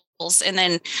the rules. And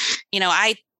then, you know,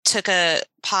 I took a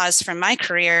pause from my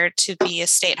career to be a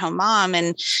stay-at-home mom.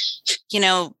 And, you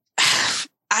know,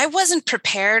 I wasn't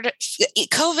prepared,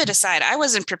 COVID aside, I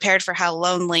wasn't prepared for how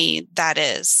lonely that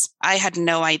is. I had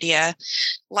no idea.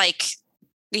 Like,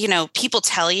 you know, people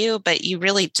tell you, but you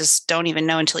really just don't even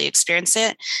know until you experience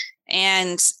it.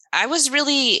 And I was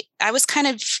kind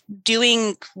of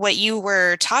doing what you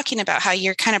were talking about, how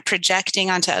you're kind of projecting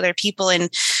onto other people and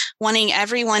wanting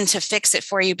everyone to fix it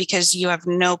for you because you have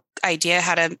no idea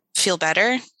how to feel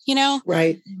better, you know?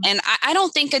 Right. And I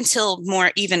don't think until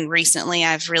more even recently,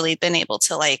 I've really been able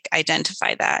to like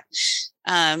identify that.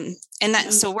 And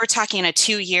that, so we're talking a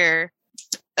 2-year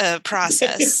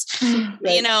process,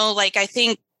 right. You know, like, I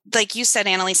think, like you said,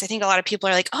 Annalise, I think a lot of people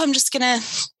are like, oh, it'll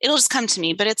just come to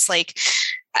me. But it's like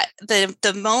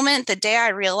the day I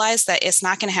realized that it's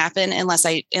not going to happen unless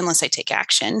I take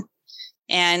action.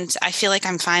 And I feel like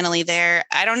I'm finally there.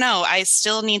 I don't know. I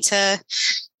still need to,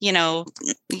 you know,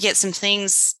 get some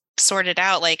things sorted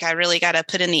out. Like I really got to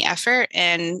put in the effort,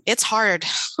 and it's hard.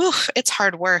 Whew, it's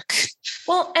hard work.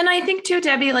 Well, and I think too,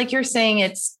 Debbie, like you're saying,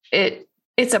 it's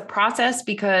a process,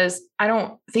 because I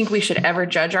don't think we should ever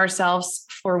judge ourselves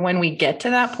for when we get to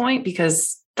that point,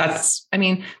 because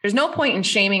there's no point in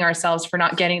shaming ourselves for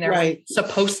not getting there. Right. We're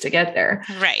supposed to get there.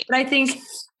 Right. But I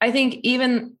think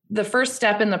even the first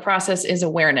step in the process is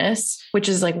awareness, which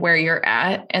is like where you're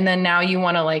at. And then now you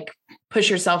want to like push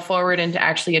yourself forward into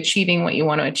actually achieving what you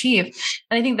want to achieve.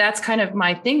 And I think that's kind of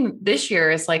my thing this year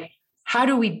is like, how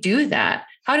do we do that?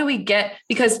 How do we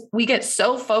because we get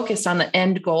so focused on the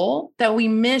end goal that we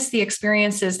miss the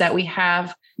experiences that we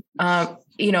have,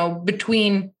 you know,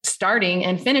 between starting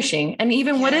and finishing. And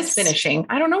even what is finishing?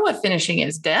 I don't know what finishing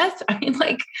is. Death? I mean,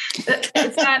 like,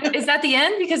 is that the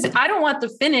end? Because I don't want the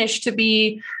finish to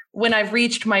be when I've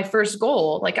reached my first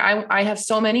goal. Like I have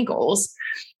so many goals.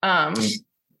 I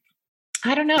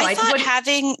don't know. I thought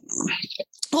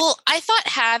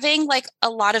having like a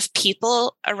lot of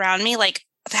people around me, like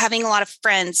having a lot of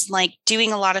friends, like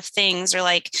doing a lot of things, or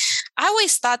like, I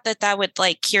always thought that would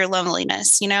like cure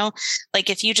loneliness, you know, like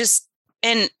if you just,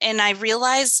 and I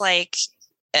realized like,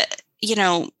 you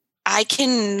know, I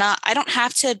don't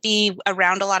have to be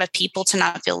around a lot of people to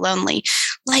not feel lonely.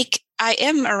 Like I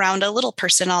am around a little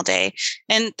person all day,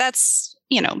 and that's,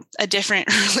 you know, a different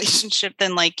relationship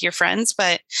than like your friends.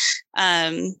 But,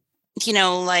 you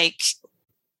know, like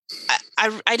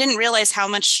I didn't realize how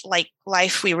much like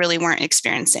life we really weren't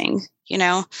experiencing, you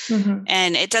know,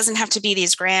 and it doesn't have to be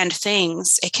these grand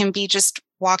things. It can be just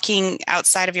walking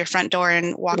outside of your front door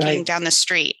and walking down the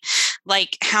street,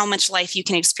 like how much life you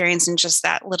can experience in just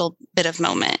that little bit of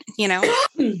moment, you know?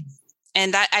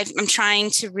 And that I'm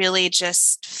trying to really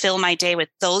just fill my day with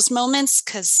those moments,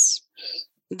 because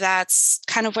that's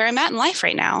kind of where I'm at in life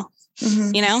right now.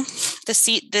 You know,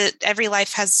 every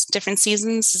life has different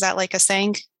seasons. Is that like a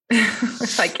saying?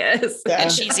 I guess. A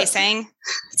cheesy saying.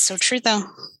 It's so true though.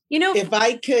 You know, if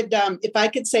I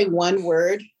could say one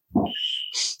word,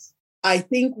 I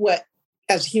think what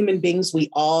as human beings we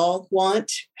all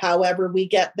want, however we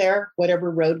get there, whatever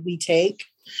road we take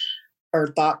or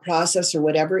thought process or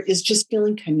whatever, is just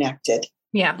feeling connected.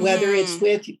 Yeah. Whether it's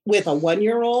with a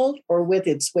 1-year-old or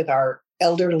with our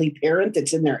elderly parent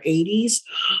that's in their 80s,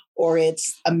 or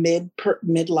it's a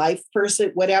midlife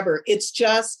person, whatever. It's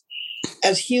just,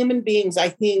 as human beings, I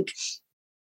think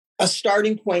a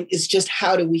starting point is just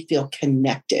how do we feel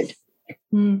connected?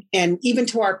 And even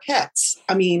to our pets.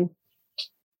 I mean,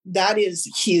 that is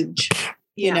huge,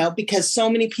 you know, because so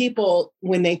many people,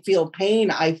 when they feel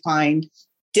pain, I find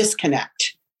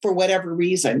disconnect for whatever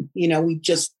reason. You know, we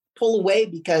just pull away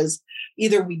because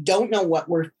either we don't know what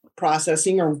we're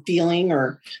processing or feeling,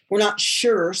 or we're not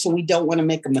sure. So we don't want to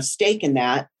make a mistake in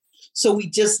that. So we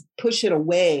just push it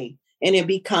away. And it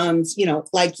becomes, you know,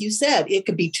 like you said, it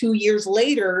could be 2 years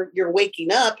later, you're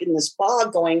waking up in this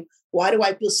fog going, why do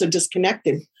I feel so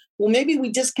disconnected? Well, maybe we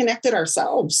disconnected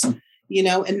ourselves, you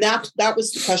know, and that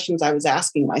was the questions I was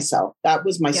asking myself. That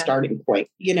was my starting point.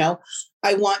 You know,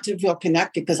 I want to feel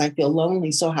connected because I feel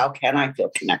lonely. So how can I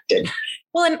feel connected?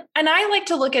 Well, and I like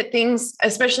to look at things,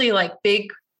 especially like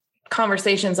big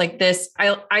conversations like this.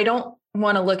 I don't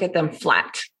want to look at them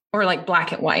flat. or like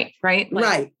black and white, right? Like,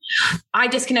 right. I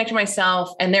disconnect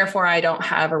myself and therefore I don't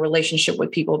have a relationship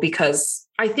with people, because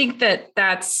I think that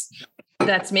that's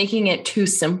making it too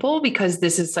simple, because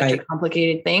this is such a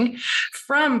complicated thing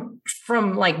from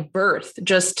like birth,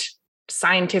 just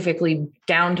scientifically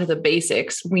down to the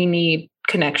basics. We need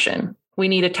connection. We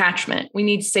need attachment. We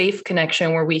need safe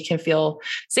connection where we can feel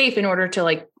safe in order to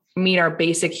like meet our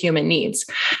basic human needs.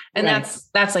 And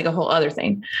that's like a whole other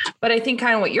thing. But I think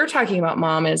kind of what you're talking about,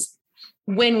 Mom, is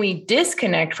when we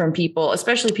disconnect from people,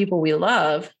 especially people we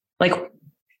love, like,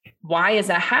 why is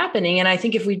that happening? And I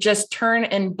think if we just turn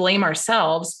and blame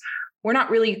ourselves, we're not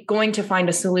really going to find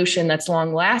a solution that's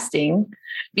long lasting,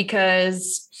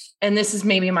 because, and this is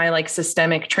maybe my like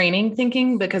systemic training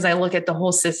thinking, because I look at the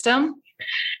whole system,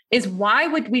 is why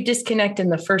would we disconnect in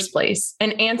the first place?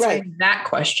 And answering that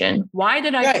question, why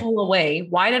did I pull away?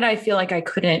 Why did I feel like I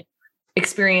couldn't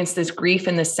experience this grief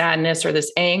and this sadness or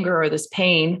this anger or this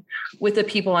pain with the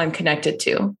people I'm connected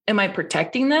to? Am I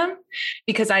protecting them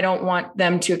because I don't want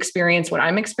them to experience what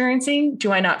I'm experiencing?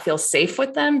 Do I not feel safe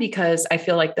with them because I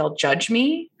feel like they'll judge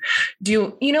me?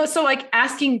 So like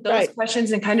asking those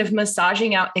questions and kind of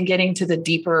massaging out and getting to the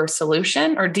deeper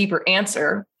solution or deeper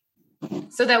answer,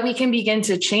 so that we can begin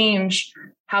to change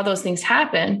how those things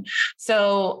happen.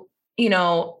 So,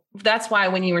 that's why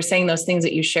when you were saying those things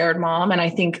that you shared, Mom, and I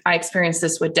think I experienced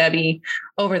this with Debbie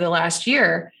over the last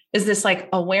year, is this like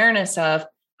awareness of,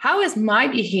 how is my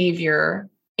behavior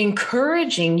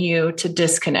encouraging you to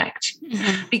disconnect?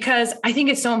 Mm-hmm. Because I think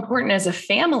it's so important as a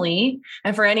family,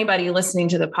 and for anybody listening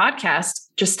to the podcast,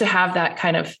 just to have that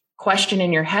kind of question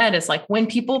in your head, is like, when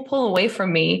people pull away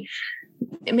from me,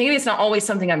 maybe it's not always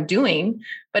something I'm doing,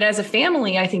 but as a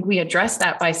family, I think we address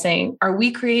that by saying, are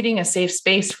we creating a safe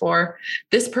space for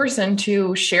this person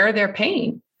to share their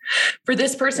pain, for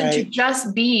this person to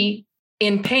just be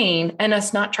in pain and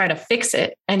us not try to fix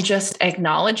it and just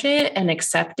acknowledge it and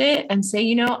accept it and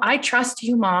say, I trust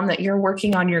you, Mom, that you're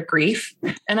working on your grief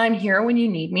and I'm here when you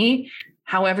need me,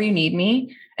 however you need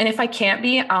me. And if I can't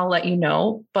be, I'll let you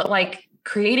know. But like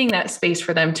creating that space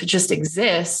for them to just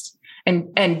exist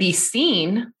and be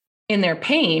seen in their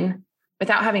pain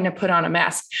without having to put on a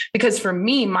mask. Because for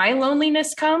me, my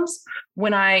loneliness comes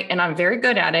when and I'm very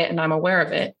good at it and I'm aware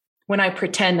of it, when I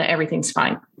pretend that everything's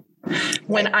fine.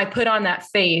 When I put on that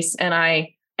face and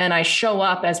I show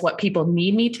up as what people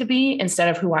need me to be instead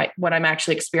of what I'm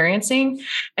actually experiencing.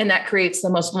 And that creates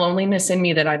the most loneliness in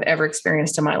me that I've ever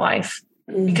experienced in my life,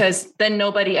 because then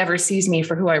nobody ever sees me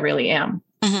for who I really am.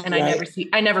 Mm-hmm. And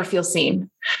I never feel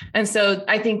seen. And so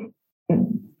I think,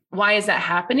 why is that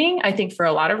happening? I think for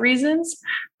a lot of reasons,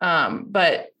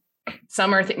 but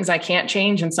some are things I can't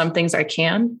change and some things I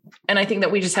can. And I think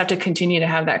that we just have to continue to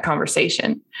have that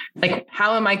conversation. Like,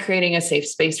 how am I creating a safe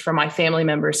space for my family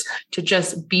members to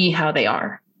just be how they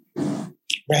are?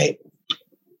 Right.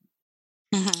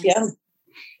 Mm-hmm. Yeah.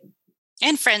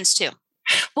 And friends too.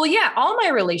 Well, yeah, all my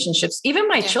relationships, even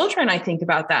my children, I think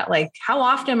about that. Like, how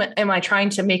often am I trying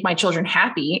to make my children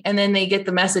happy? And then they get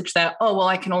the message that, oh, well,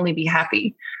 I can only be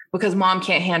happy because Mom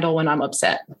can't handle when I'm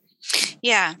upset.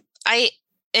 Yeah.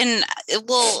 In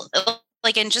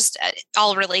just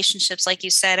all relationships, like you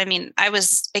said, I mean, I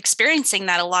was experiencing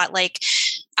that a lot. Like,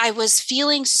 I was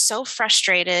feeling so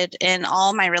frustrated in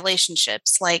all my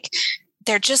relationships. Like,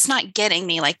 they're just not getting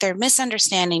me. Like, they're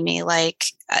misunderstanding me. Like,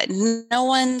 no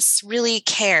one's really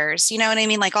cares. You know what I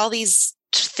mean? Like, all these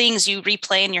things you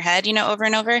replay in your head, over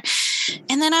and over.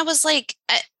 And then I was like,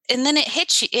 and then it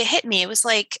hit me. It was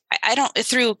like,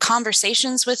 through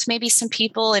conversations with maybe some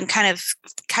people and kind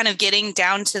of getting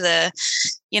down to the,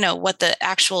 what the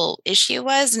actual issue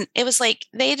was. And it was like,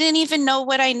 they didn't even know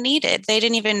what I needed. They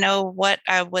didn't even know what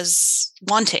I was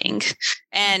wanting.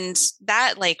 And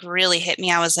that like really hit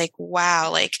me. I was like, wow.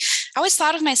 Like, I always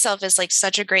thought of myself as like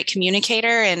such a great communicator.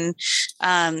 And,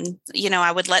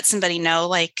 I would let somebody know,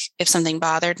 like, if something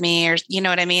bothered me or, you know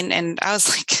what I mean? And I was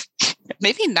like,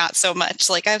 maybe not so much.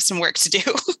 Like, I have some work to do.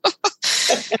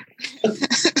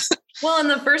 Well, and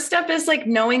the first step is like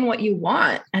knowing what you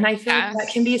want. And I feel like that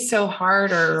can be so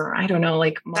hard, or I don't know,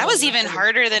 like that was even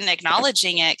harder than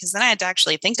acknowledging it, because then I had to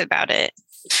actually think about it.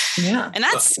 Yeah. And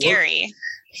that's scary.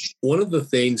 One of the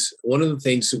things,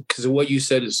 because what you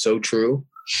said is so true,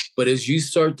 but as you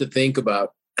start to think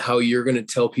about how you're going to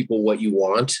tell people what you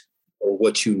want or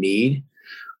what you need,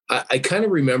 I kind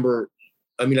of remember,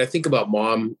 I think about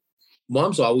Mom.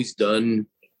 Mom's always done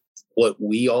what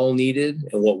we all needed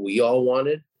and what we all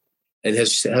wanted. And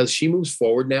as she moves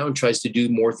forward now and tries to do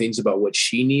more things about what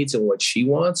she needs and what she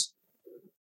wants,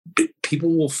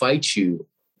 people will fight you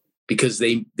because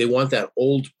they want that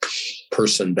old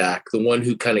person back, the one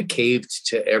who kind of caved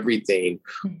to everything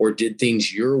or did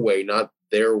things your way, not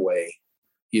their way,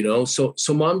 So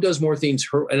mom does more things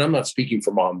and I'm not speaking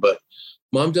for mom, but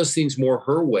mom does things more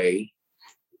her way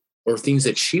or things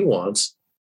that she wants.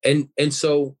 And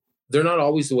so they're not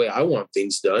always the way I want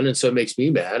things done. And so it makes me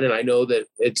mad. And I know that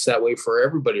it's that way for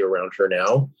everybody around her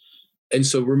now. And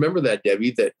so remember that,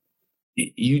 Debbie, that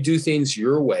you do things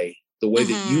your way, the way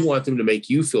that you want them to make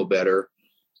you feel better.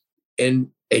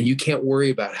 And you can't worry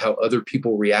about how other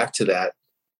people react to that.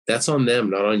 That's on them,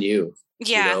 not on you.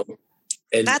 Yeah.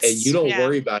 And you don't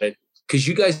worry about it because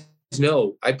you guys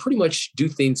know I pretty much do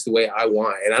things the way I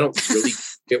want. And I don't really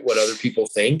get what other people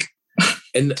think.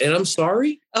 And I'm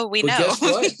sorry. Oh, we know. Guess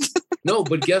what? No,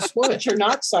 but guess what? But you're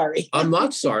not sorry. I'm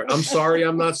not sorry. I'm sorry.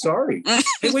 I'm not sorry.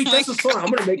 Hey, wait, that's a song. I'm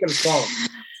going to make it a song.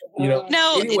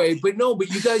 No. Anyway, but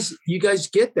you guys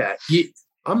get that.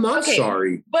 I'm not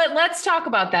sorry. But let's talk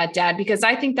about that, Dad, because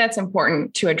I think that's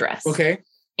important to address. Okay.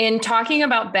 In talking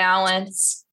about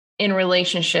balance in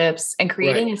relationships and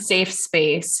creating a safe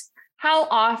space, how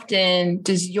often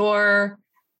does your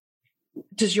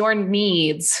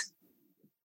needs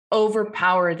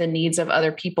overpower the needs of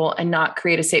other people and not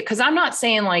create a safe? Because I'm not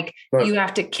saying you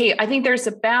have to I think there's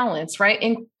a balance, right?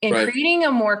 In creating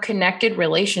a more connected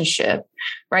relationship,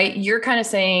 right? You're kind of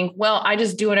saying, well, I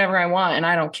just do whatever I want and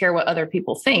I don't care what other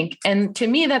people think. And to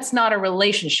me, that's not a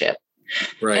relationship.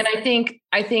 Right. And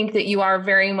I think that you are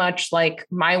very much like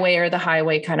my way or the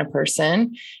highway kind of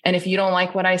person. And if you don't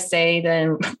like what I say,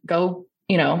 then go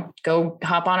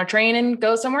hop on a train and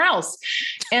go somewhere else.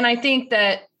 And I think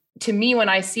that to me, when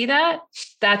I see that,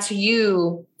 that's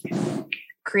you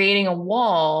creating a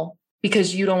wall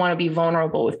because you don't want to be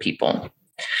vulnerable with people.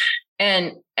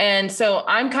 And so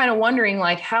I'm kind of wondering,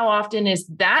 how often is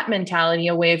that mentality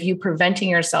a way of you preventing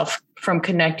yourself from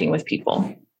connecting with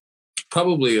people?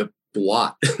 Probably a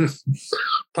lot.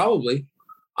 Probably.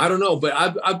 I don't know, but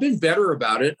I've been better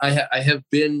about it.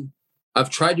 I've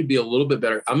tried to be a little bit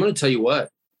better. I'm going to tell you what,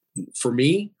 for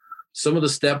me, some of the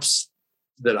steps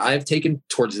that I've taken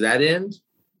towards that end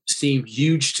seem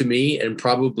huge to me and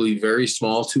probably very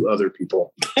small to other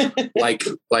people. like,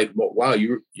 wow,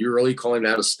 you're really calling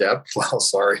that a step? Well,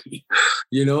 sorry.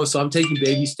 So I'm taking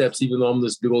baby steps, even though I'm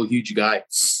this big old huge guy.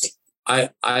 I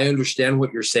understand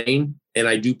what you're saying. And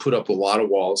I do put up a lot of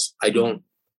walls.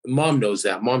 Mom knows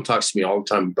that. Mom talks to me all the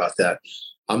time about that.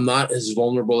 I'm not as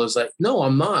vulnerable as I'm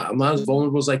not. I'm not as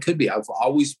vulnerable as I could be. I've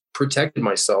always protected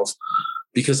myself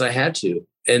because I had to.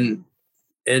 And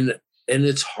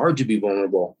it's hard to be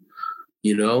vulnerable.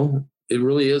 It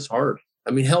really is hard.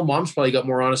 I mean, hell, Mom's probably got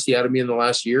more honesty out of me in the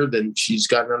last year than she's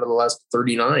gotten out of the last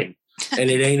 39.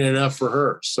 And it ain't enough for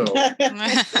her. So,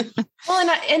 well,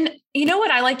 and you know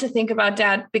what I like to think about,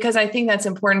 Dad, because I think that's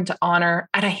important to honor.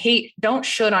 And don't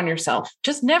should on yourself.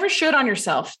 Just never should on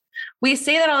yourself. We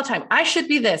say that all the time. I should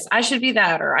be this, I should be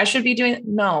that, or I should be doing.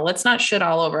 No, let's not should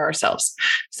all over ourselves.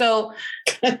 So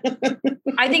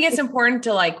I think it's important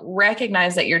to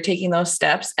recognize that you're taking those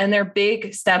steps and they're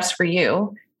big steps for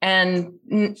you. And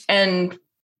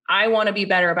I want to be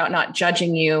better about not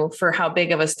judging you for how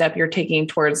big of a step you're taking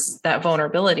towards that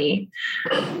vulnerability.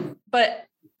 But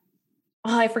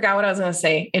I forgot what I was going to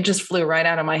say. It just flew right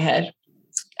out of my head.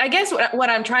 I guess what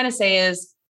I'm trying to say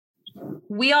is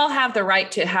we all have the right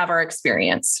to have our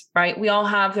experience, right? We all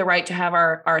have the right to have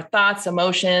our thoughts,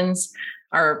 emotions,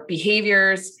 our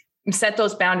behaviors, set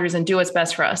those boundaries and do what's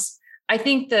best for us. I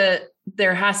think that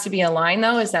there has to be a line,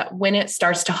 though, is that when it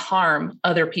starts to harm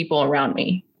other people around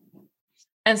me.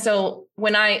 And so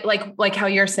when I like how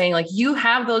you're saying, you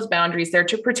have those boundaries there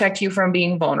to protect you from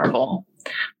being vulnerable.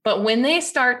 But when they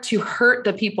start to hurt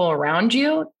the people around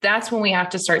you, that's when we have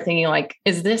to start thinking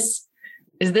is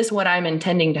this what I'm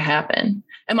intending to happen?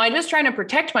 Am I just trying to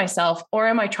protect myself, or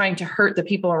am I trying to hurt the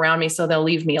people around me so they'll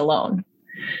leave me alone?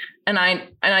 And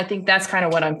I think that's kind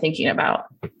of what I'm thinking about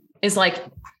is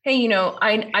hey,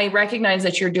 I recognize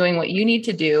that you're doing what you need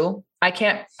to do. I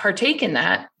can't partake in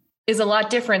that is a lot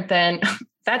different than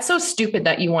that's so stupid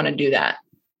that you want to do that.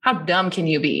 How dumb can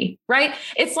you be? Right.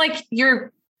 It's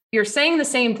you're saying the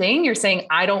same thing. You're saying,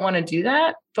 I don't want to do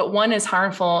that, but one is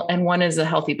harmful and one is a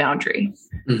healthy boundary.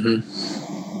 Mm-hmm.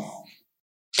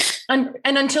 And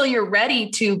until you're ready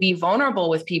to be vulnerable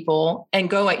with people and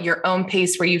go at your own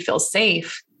pace where you feel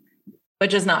safe, but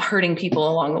just not hurting people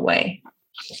along the way.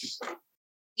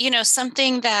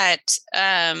 Something that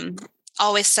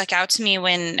always stuck out to me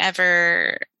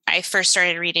whenever I first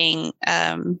started reading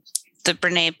the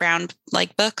Brene Brown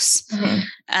books,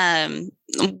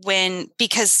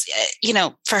 because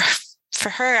for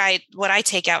her, what I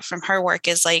take out from her work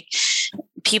is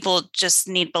people just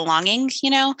need belonging,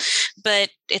 but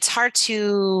it's hard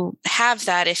to have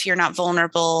that if you're not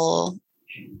vulnerable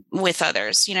with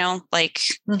others,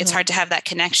 it's hard to have that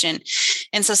connection.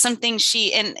 And so something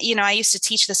I used to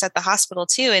teach this at the hospital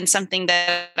too. And something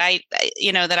that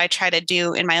I try to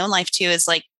do in my own life too, is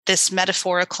like this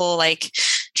metaphorical, like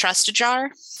trust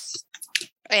jar.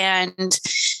 And,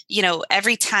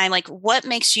 every time, like, what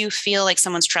makes you feel like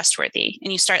someone's trustworthy?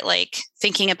 And you start like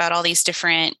thinking about all these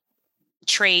different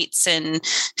traits and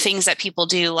things that people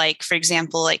do. Like, for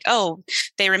example, like, oh,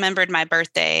 they remembered my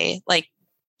birthday. Like,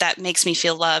 that makes me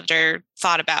feel loved or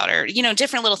thought about, or,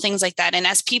 different little things like that. And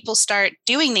as people start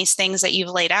doing these things that you've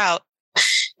laid out,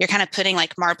 you're kind of putting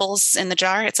like marbles in the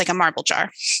jar. It's like a marble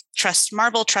jar, trust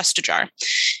a jar.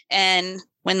 And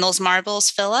when those marbles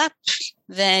fill up,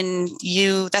 then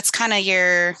that's kind of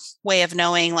your way of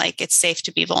knowing like it's safe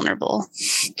to be vulnerable.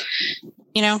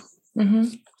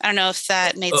 Mm-hmm. I don't know if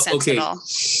that made sense at all.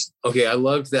 Okay. I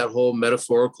loved that whole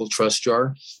metaphorical trust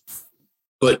jar.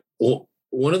 But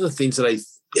one of the things that I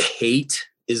hate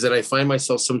is that I find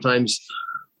myself sometimes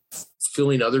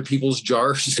filling other people's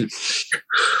jars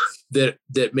that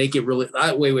make it really,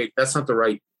 wait, that's not the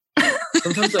right.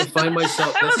 Sometimes I find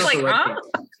myself, that's not the right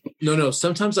thing. No.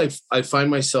 Sometimes I find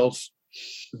myself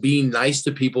being nice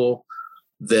to people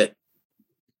that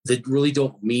really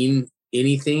don't mean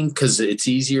anything, because it's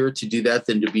easier to do that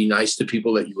than to be nice to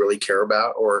people that you really care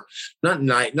about, or not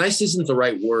nice. Nice isn't the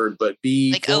right word, but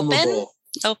be like vulnerable.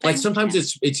 Open. Like sometimes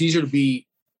it's easier to be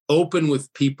open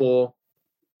with people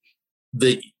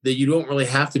that you don't really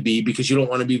have to be, because you don't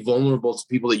want to be vulnerable to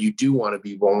people that you do want to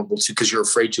be vulnerable to, because you're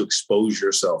afraid to expose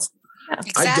yourself.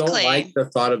 Exactly. I don't like the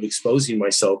thought of exposing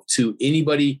myself to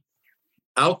anybody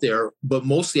out there, but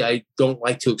mostly I don't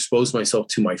like to expose myself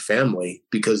to my family,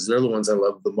 because they're the ones I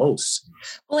love the most.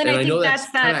 Well, and I think know that's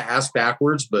kind of ass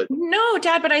backwards, but no,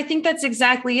 Dad, but I think that's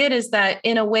exactly it, is that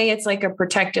in a way it's like a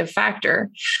protective factor.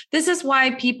 This is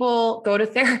why people go to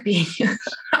therapy.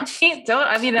 I'm being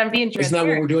transparent. Isn't that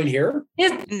what we're doing here?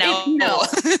 No.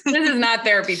 This is not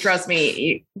therapy. Trust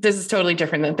me. This is totally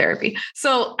different than therapy.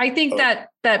 So I think that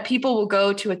people will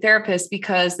go to a therapist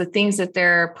because the things that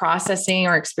they're processing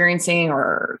or experiencing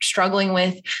or struggling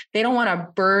with, they don't want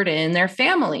to burden their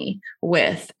family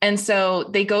with. And so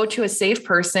they go to a safe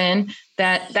person.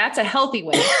 That's a healthy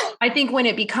way. I think when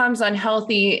it becomes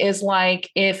unhealthy is like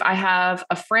if I have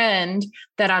a friend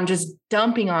that I'm just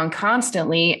dumping on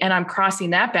constantly and I'm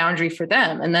crossing that boundary for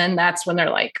them. And then that's when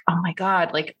they're like, oh my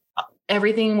God, like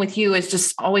everything with you is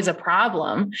just always a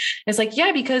problem. It's like,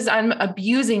 yeah, because I'm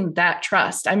abusing that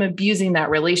trust. I'm abusing that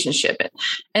relationship.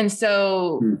 And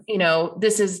so,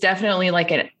 this is definitely like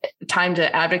a time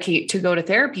to advocate to go to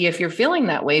therapy if you're feeling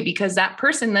that way, because that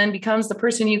person then becomes the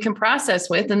person you can process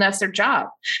with, and that's their job.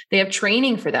 They have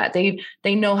training for that. They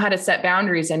know how to set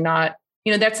boundaries and not,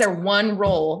 that's their one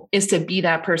role, is to be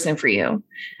that person for you.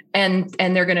 And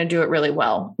they're going to do it really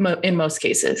well in most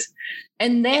cases.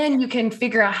 And then you can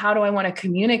figure out, how do I want to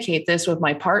communicate this with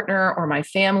my partner or my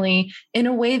family in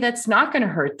a way that's not going to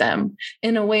hurt them,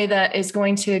 in a way that is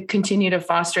going to continue to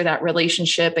foster that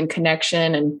relationship and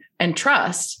connection and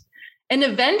trust. And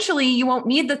eventually you won't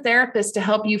need the therapist to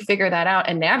help you figure that out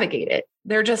and navigate it.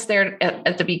 They're just there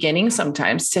at the beginning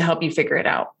sometimes to help you figure it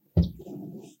out.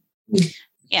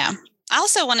 Yeah. I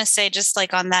also want to say, just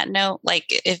like on that note, like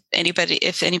if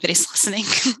anybody's listening,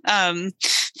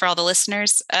 for all the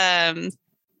listeners,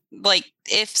 like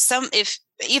if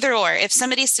either or, if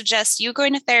somebody suggests you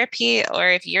going to therapy, or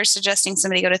if you're suggesting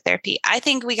somebody go to therapy, I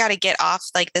think we got to get off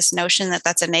like this notion that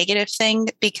that's a negative thing,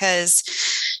 because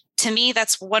to me,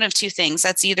 that's one of two things.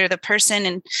 That's either the person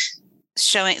and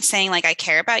saying like, I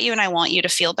care about you and I want you to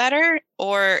feel better,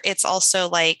 or it's also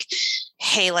like,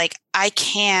 hey, like I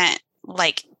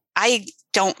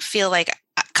don't feel like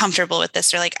comfortable with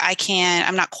this, or like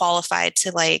I'm not qualified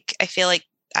to like, I feel like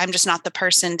I'm just not the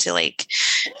person to like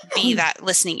be that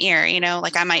listening ear,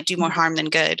 like I might do more harm than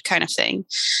good kind of thing,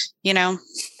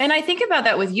 And I think about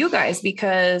that with you guys,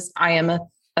 because I am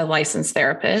a licensed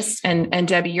therapist, and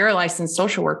Debbie, you're a licensed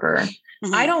social worker.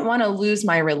 Mm-hmm. I don't want to lose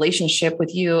my relationship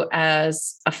with you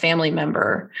as a family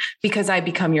member because I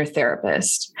become your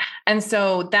therapist. And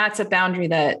so that's a boundary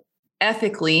that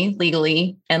ethically,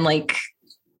 legally, and like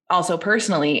also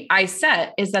personally, I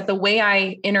set, is that the way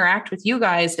I interact with you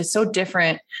guys is so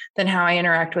different than how I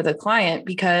interact with a client,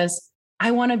 because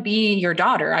I want to be your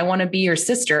daughter. I want to be your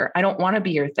sister. I don't want to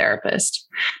be your therapist.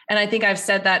 And I think I've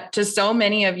said that to so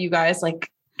many of you guys, like,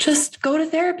 just go to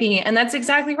therapy. And that's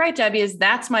exactly right, Debbie,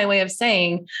 that's my way of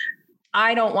saying,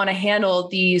 I don't want to handle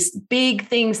these big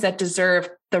things that deserve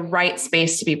the right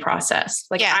space to be processed.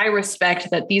 Like, I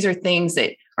respect that these are things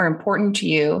that are important to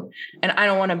you. And I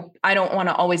don't want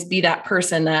to always be that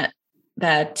person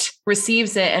that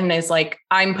receives it and is like,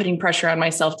 I'm putting pressure on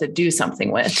myself to do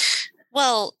something with.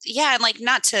 Well, yeah. And like,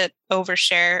 not to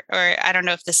overshare, or I don't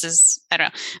know if this is, I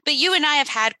don't know, but you and I have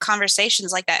had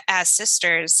conversations like that as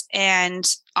sisters. And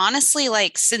honestly,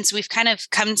 like, since we've kind of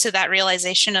come to that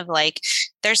realization of like,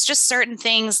 there's just certain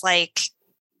things like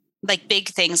big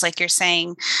things, like you're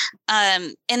saying,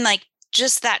 and like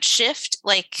just that shift,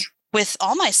 like with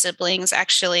all my siblings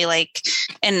actually, like,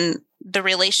 and the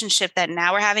relationship that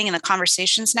now we're having and the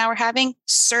conversations now we're having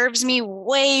serves me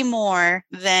way more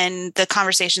than the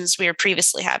conversations we were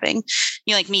previously having.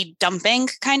 You know, like me dumping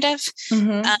kind of.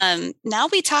 Now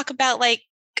we talk about like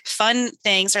fun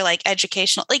things or like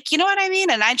educational, like, you know what I mean?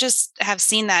 And I just have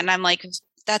seen that and I'm like,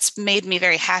 that's made me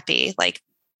very happy. Like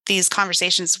these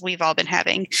conversations we've all been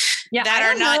having that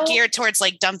are not geared towards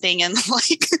like dumping and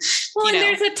like, well, and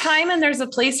there's a time and there's a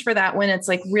place for that when it's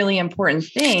like really important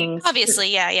things.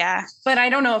 Obviously. Yeah. But I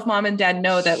don't know if mom and dad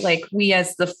know that like we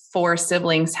as the 4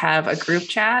 siblings have a group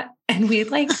chat and we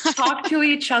like talk to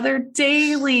each other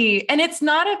daily. And it's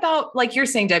not about, like you're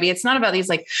saying, Debbie, it's not about these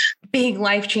like big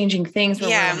life-changing things where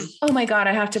we're like, oh my God,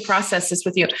 I have to process this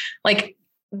with you. Like,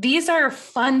 these are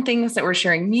fun things that we're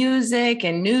sharing, music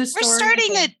and news stories. We're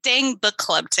starting a dang book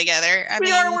club together.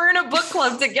 We're in a book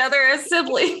club together as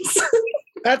siblings.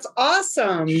 That's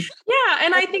awesome. Yeah.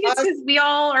 And I think it's because we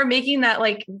all are making that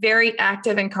like very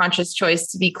active and conscious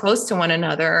choice to be close to one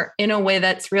another in a way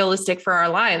that's realistic for our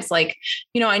lives. Like,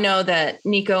 you know, I know that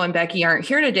Nico and Becky aren't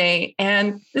here today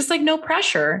and there's like no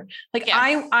pressure. Like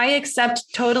I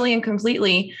accept totally and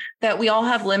completely that we all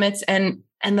have limits and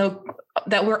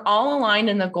that we're all aligned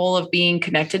in the goal of being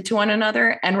connected to one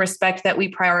another and respect that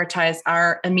we prioritize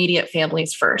our immediate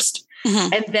families first.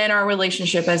 And then our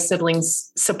relationship as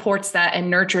siblings supports that and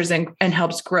nurtures and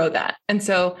helps grow that. And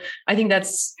so I think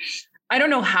I don't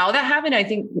know how that happened. I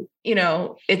think, you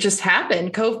know, it just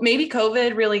happened. Maybe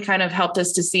COVID really kind of helped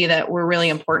us to see that we're really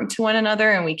important to one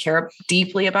another and we care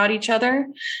deeply about each other.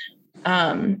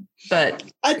 But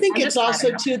I think it's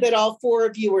also too that all 4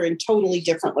 of you are in totally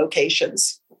different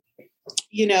locations,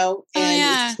 you know,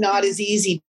 and it's not as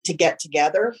easy to get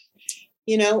together,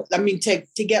 you know. I mean,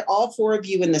 to get all 4 of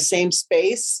you in the same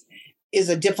space is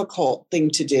a difficult thing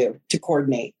to do, to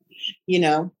coordinate, you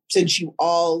know, since you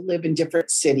all live in different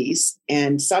cities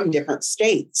and some different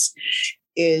states.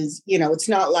 Is, you know, it's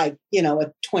not like, you know,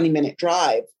 a 20-minute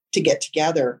drive to get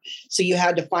together. So you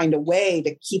had to find a way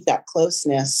to keep that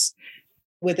closeness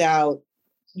without,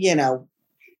 you know,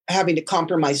 having to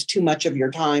compromise too much of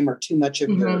your time or too much of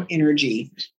your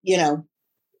energy, you know.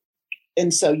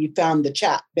 And so you found the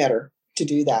chat better to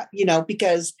do that, you know,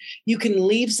 because you can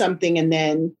leave something and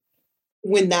then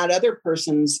when that other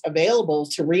person's available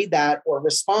to read that or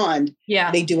respond,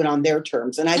 they do it on their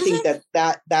terms. And I think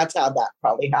that's how that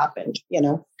probably happened, you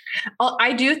know. Well,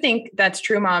 I do think that's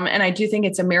true, Mom. And I do think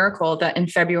it's a miracle that in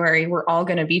February, we're all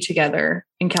going to be together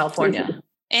in California.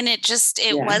 And it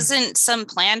wasn't some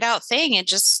planned out thing. It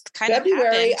just kind of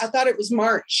February. happened. I thought it was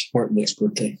March. Or Nick's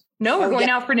birthday. No, we're going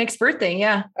out for Nick's birthday.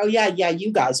 Yeah. Oh yeah. Yeah.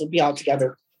 You guys will be all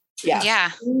together. Yeah.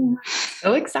 Yeah.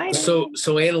 So excited.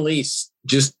 So Annalise,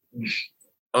 just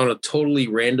on a totally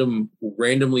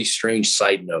randomly strange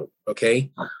side note.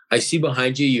 Okay. I see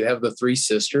behind you, you have the 3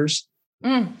 sisters.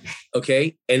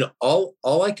 Okay. And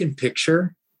all I can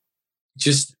picture,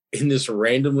 just in this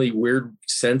randomly weird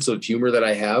sense of humor that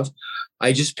I have,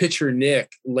 I just picture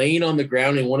Nick laying on the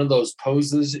ground in one of those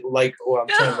poses,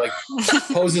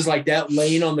 poses like that,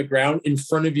 laying on the ground in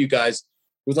front of you guys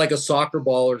with like a soccer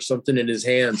ball or something in his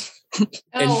hands.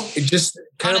 And it just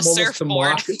kind of almost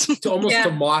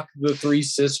to mock the 3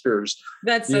 sisters.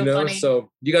 That's so funny.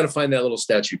 So you got to find that little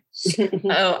statue.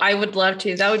 Oh, I would love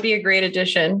to. That would be a great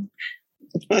addition.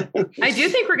 I do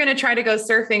think we're going to try to go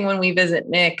surfing when we visit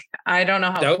Nick. I don't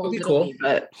know how that would be cool,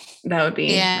 but that would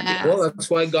be well. That's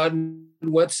why I got in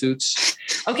wetsuits.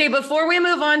 Okay, before we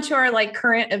move on to our like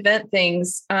current event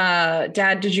things,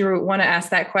 Dad, did you want to ask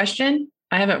that question?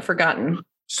 I haven't forgotten.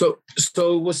 So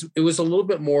it was a little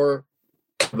bit more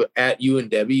at you and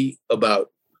Debbie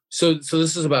about. So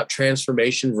this is about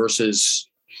transformation versus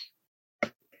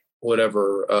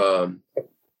whatever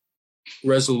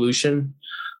resolution.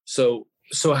 So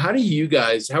how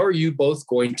are you both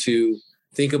going to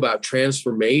think about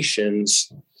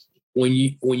transformations when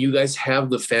you guys have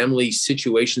the family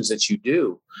situations that you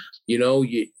do? You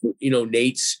know,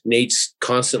 Nate's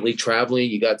constantly traveling.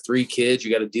 You got 3 kids.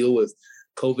 You got to deal with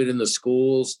COVID in the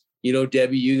schools. You know,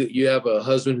 Debbie, you have a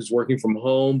husband who's working from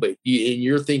home, but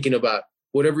you're thinking about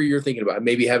whatever you're thinking about,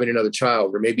 maybe having another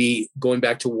child or maybe going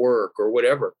back to work or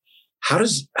whatever. How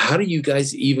do you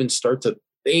guys even start to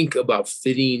think about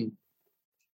fitting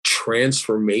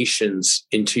transformations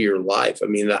into your life? I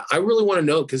mean, I really want to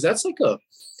know, because that's like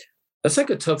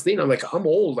a tough thing. I'm like, I'm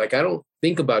old. Like, I don't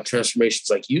think about transformations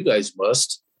like you guys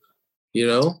must, you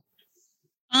know?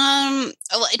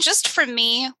 Just for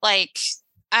me, like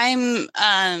I'm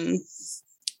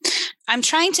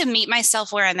trying to meet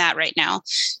myself where I'm at right now.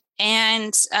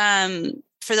 And,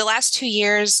 for the last 2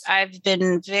 years, I've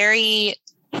been very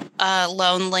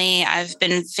lonely. I've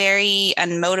been very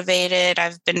unmotivated.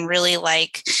 I've been really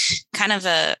like kind of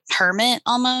a hermit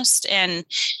almost. And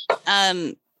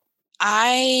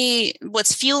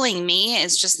what's fueling me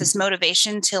is just this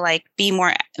motivation to like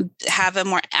have a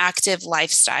more active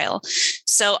lifestyle.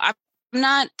 So I'm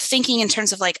not thinking in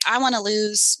terms of like, I want to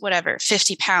lose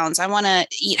 50 pounds. I want to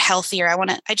eat healthier.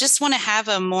 I just want to have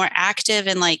a more active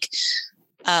and like,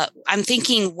 I'm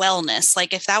thinking wellness.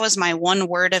 Like if that was my one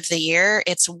word of the year,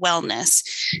 it's wellness.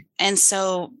 And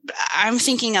so I'm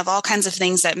thinking of all kinds of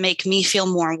things that make me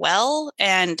feel more well.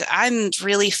 And I'm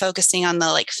really focusing on the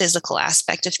like physical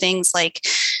aspect of things, like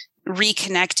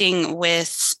reconnecting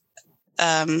with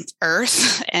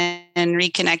earth and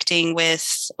reconnecting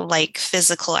with like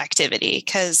physical activity.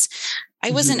 Cause I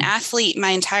was an athlete my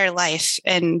entire life.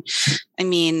 And I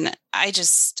mean, I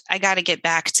got to get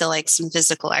back to like some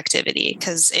physical activity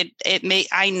because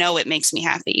I know it makes me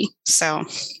happy. So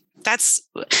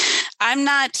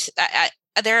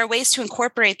there are ways to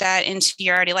incorporate that into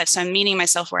your already life. So I'm meeting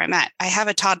myself where I'm at. I have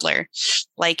a toddler.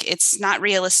 Like, it's not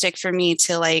realistic for me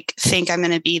to like think I'm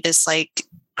going to be this like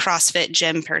CrossFit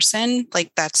gym person.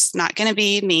 Like, that's not going to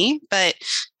be me, but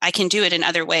I can do it in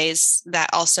other ways that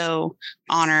also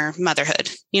honor motherhood,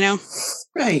 you know?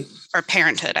 Right. Or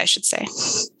parenthood, I should say.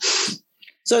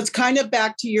 So it's kind of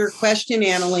back to your question,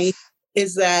 Annalie,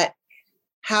 is that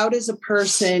how does a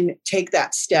person take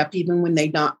that step even when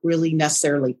they're not really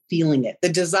necessarily feeling it? The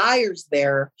desire's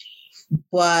there,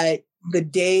 but the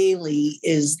daily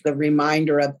is the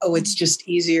reminder of, oh, it's just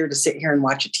easier to sit here and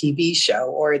watch a TV show,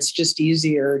 or it's just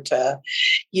easier to,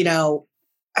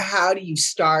 how do you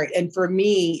start? And for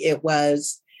me, it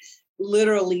was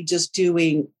literally just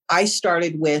I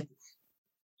started with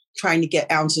trying to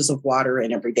get ounces of water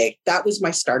in every day. That was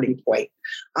my starting point.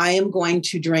 I am going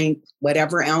to drink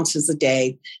whatever ounces a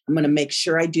day. I'm going to make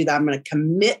sure I do that. I'm going to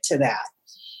commit to that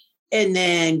and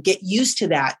then get used to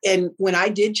that. And when I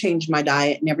did change my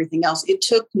diet and everything else, it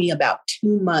took me about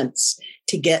 2 months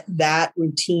to get that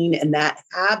routine and that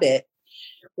habit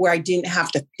where I didn't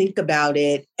have to think about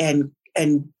it and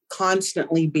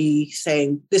constantly be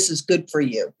saying, this is good for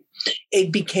you.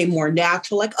 It became more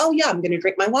natural, like, oh yeah, I'm going to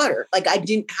drink my water. Like, I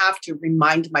didn't have to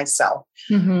remind myself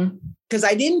because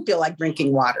I didn't feel like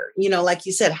drinking water. Like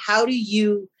you said, how do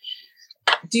you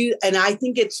do? And I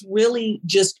think it's really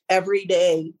just every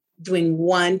day doing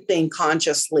one thing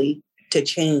consciously to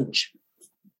change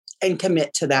and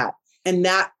commit to that. And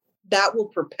that will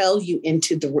propel you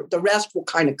into the rest will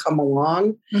kind of come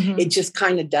along. It just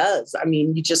kind of does. I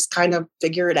mean, you just kind of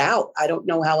figure it out. I don't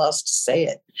know how else to say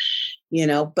it.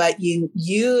 But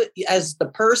you as the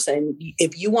person,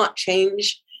 if you want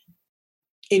change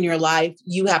in your life,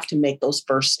 you have to make those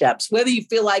first steps, whether you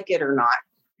feel like it or not.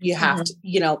 You have to,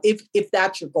 if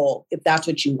that's your goal, if that's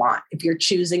what you want, if you're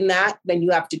choosing that, then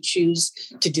you have to choose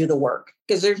to do the work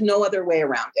because there's no other way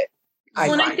around it.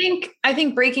 I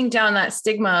think breaking down that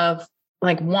stigma of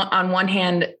like on one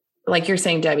hand, like you're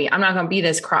saying, Debbie, I'm not going to be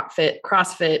this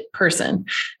CrossFit person,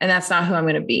 and that's not who I'm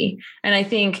going to be. And I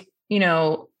think,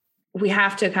 we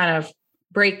have to kind of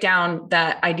break down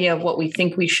that idea of what we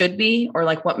think we should be, or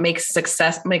like what makes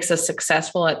us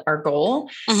successful at our goal,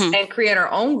 and create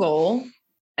our own goal.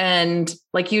 And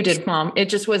like you did, Mom, it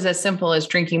just was as simple as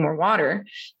drinking more water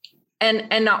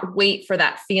and not wait for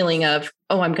that feeling of,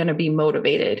 oh, I'm going to be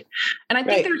motivated. And I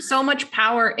think there's so much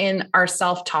power in our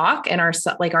self-talk and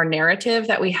our narrative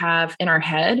that we have in our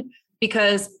head,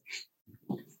 because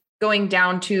going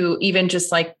down to even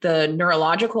just like the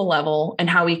neurological level and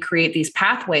how we create these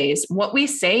pathways, what we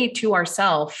say to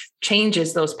ourselves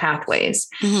changes those pathways.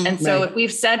 And so if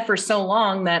we've said for so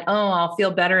long that, oh, I'll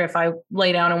feel better if I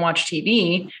lay down and watch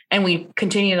TV, and we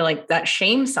continue to like that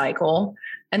shame cycle,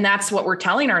 and that's what we're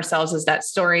telling ourselves is that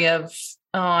story of,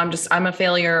 oh, I'm a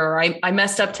failure, or I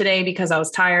messed up today because I was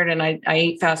tired and I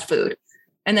ate fast food,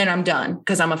 and then I'm done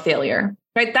because I'm a failure.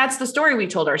 Right. That's the story we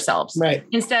told ourselves. Right.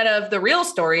 Instead of the real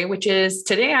story, which is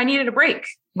today I needed a break.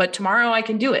 but tomorrow I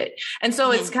can do it. And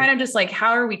so it's kind of just like,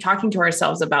 how are we talking to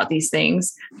ourselves about these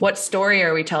things? What story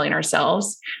are we telling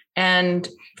ourselves? And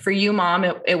for you, Mom,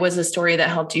 it was a story that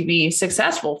helped you be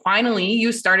successful. Finally,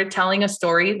 you started telling a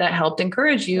story that helped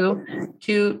encourage you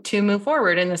to move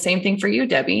forward. And the same thing for you,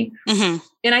 Debbie. Mm-hmm.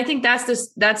 And I think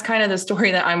that's kind of the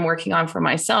story that I'm working on for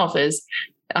myself. Is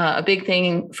a big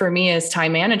thing for me is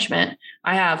time management.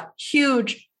 I have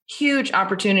huge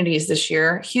opportunities this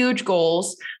year, huge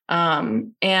goals.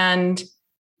 And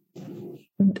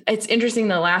it's interesting.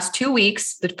 The last 2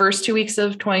 weeks, the first 2 weeks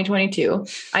of 2022,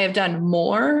 I have done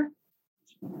more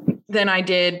than I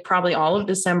did probably all of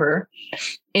December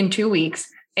in 2 weeks.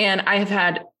 And I have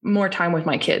had more time with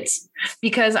my kids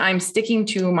because I'm sticking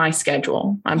to my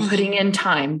schedule. I'm putting in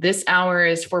time. This hour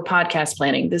is for podcast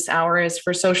planning. This hour is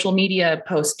for social media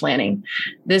post planning.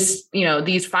 These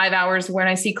 5 hours when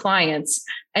I see clients.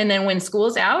 And then when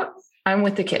school's out, I'm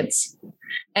with the kids.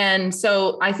 And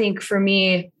so I think for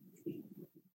me,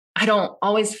 I don't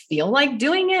always feel like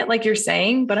doing it, like you're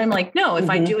saying, but I'm like, no, if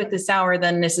I do it this hour,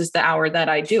 then this is the hour that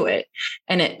I do it.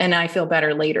 And I feel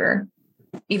better later,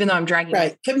 even though I'm dragging.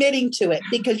 Right. Committing to it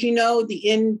because the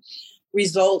end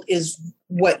result is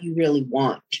what you really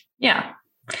want. Yeah.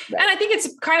 Right. And I think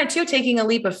it's kind of too taking a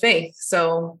leap of faith.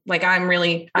 So like,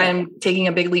 I'm taking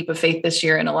a big leap of faith this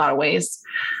year in a lot of ways.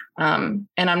 And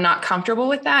I'm not comfortable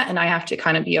with that. And I have to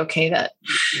kind of be okay that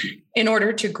in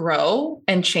order to grow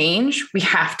and change, we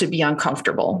have to be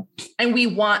uncomfortable. And we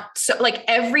want, so like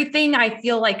everything I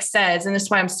feel like says, and this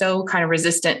is why I'm so kind of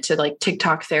resistant to like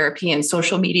TikTok therapy and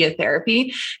social media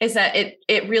therapy, is that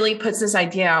it really puts this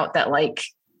idea out that like,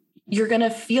 you're going to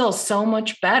feel so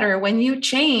much better when you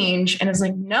change. And it's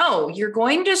like, no, you're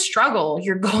going to struggle.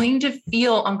 You're going to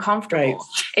feel uncomfortable. Right.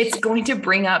 It's going to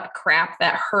bring up crap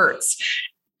that hurts.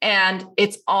 And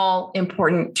it's all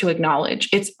important to acknowledge.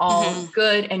 It's all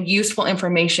good and useful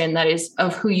information that is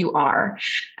of who you are.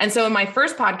 And so in my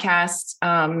first podcast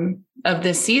of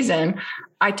this season,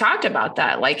 I talked about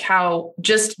that, like how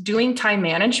just doing time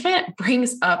management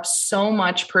brings up so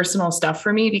much personal stuff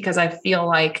for me, because I feel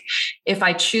like if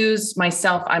I choose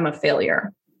myself, I'm a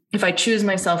failure. If I choose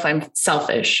myself, I'm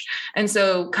selfish. And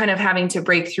so kind of having to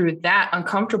break through that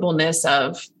uncomfortableness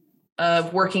of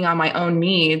working on my own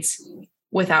needs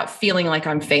without feeling like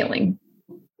I'm failing.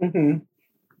 Mm-hmm.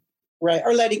 Right.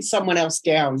 Or letting someone else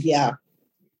down. Yeah.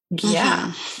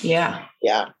 Yeah. Yeah.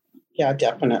 Yeah. Yeah,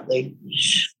 definitely.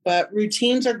 But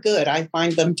routines are good. I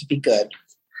find them to be good.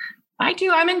 I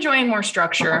do. I'm enjoying more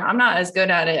structure. I'm not as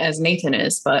good at it as Nathan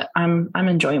is, but I'm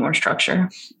enjoying more structure.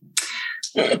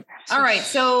 All right.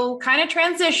 So kind of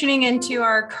transitioning into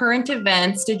our current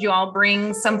events, did you all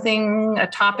bring something, a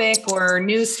topic or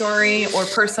news story or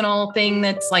personal thing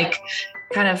that's like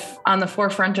kind of on the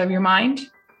forefront of your mind?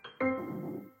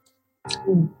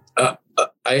 I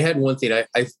had one thing.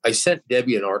 I sent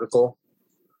Debbie an article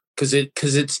because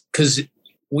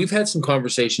we've had some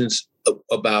conversations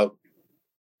about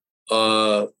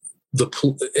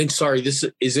and sorry, this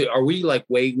is it. Are we like,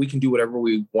 wait, we can do whatever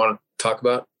we want to talk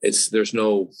about? There's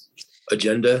no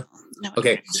agenda. No.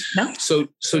 Okay. No. So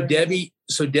Debbie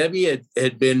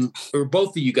had been, or both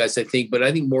of you guys, I think, but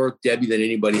I think more Debbie than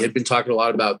anybody had been talking a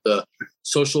lot about the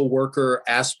social worker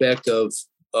aspect of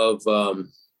the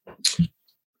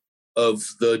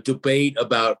debate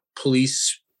about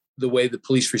police, the way the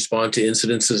police respond to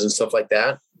incidences and stuff like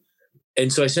that.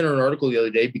 And so I sent her an article the other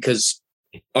day because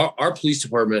our police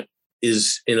department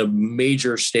is in a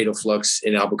major state of flux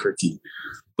in Albuquerque.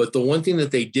 But the one thing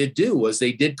that they did do was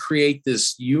they did create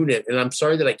this unit, and I'm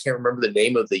sorry that I can't remember the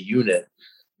name of the unit,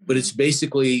 but it's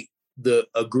basically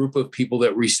a group of people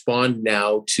that respond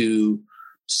now to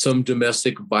some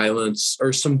domestic violence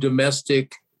or some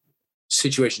domestic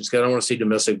situations. I don't want to say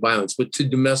domestic violence, but to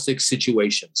domestic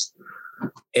situations.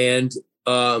 And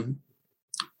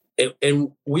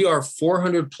we are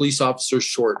 400 police officers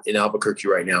short in Albuquerque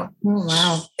right now. Oh,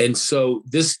 wow. And so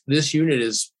this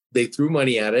unit they threw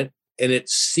money at it, and it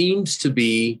seems to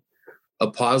be a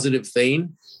positive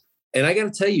thing. And I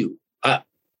got to tell you,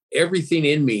 everything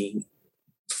in me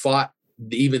fought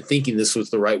even thinking this was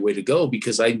the right way to go,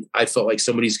 because I felt like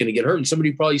somebody's going to get hurt, and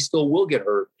somebody probably still will get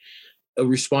hurt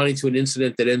responding to an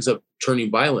incident that ends up turning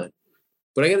violent.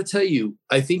 But I got to tell you,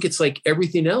 I think it's like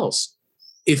everything else.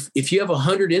 If you have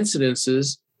 100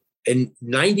 incidences and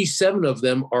 97 of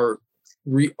them are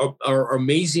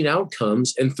amazing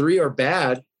outcomes and 3 are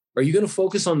bad, are you going to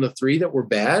focus on the 3 that were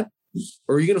bad,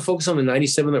 or are you going to focus on the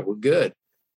 97 that were good?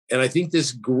 And I think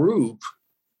this group,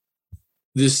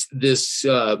 this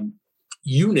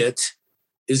unit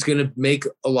is going to make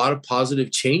a lot of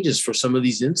positive changes for some of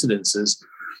these incidences.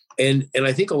 And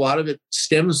I think a lot of it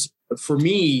stems for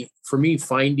me,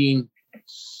 finding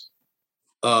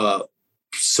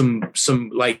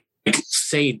some like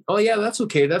saying, oh yeah, that's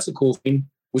okay, that's a cool thing,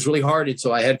 was really hard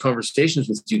until I had conversations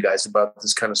with you guys about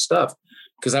this kind of stuff,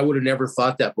 because I would have never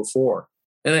thought that before.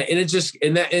 And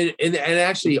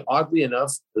actually, oddly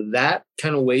enough, that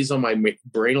kind of weighs on my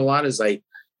brain a lot as I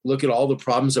look at all the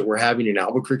problems that we're having in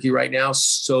Albuquerque right now.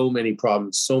 So many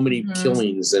problems, so many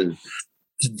killings and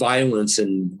violence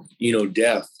and,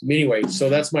 death. Anyway, so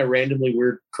that's my randomly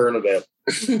weird current event.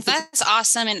 That's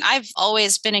awesome. And I've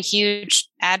always been a huge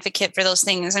advocate for those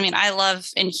things. I mean, I love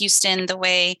in Houston the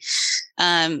way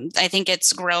I think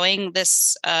it's growing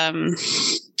this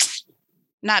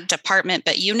not department,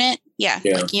 but unit. Yeah.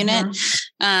 Like unit.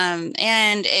 And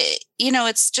it,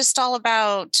 it's just all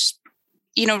about,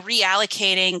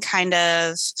 reallocating kind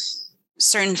of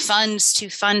certain funds to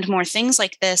fund more things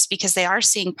like this, because they are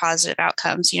seeing positive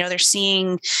outcomes. They're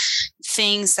seeing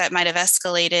things that might have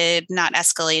escalated, not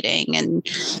escalating. And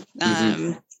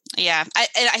I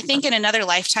think in another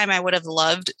lifetime, I would have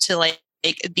loved to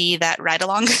be that ride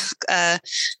along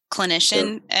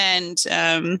clinician. And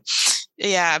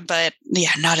but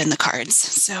not in the cards.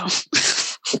 So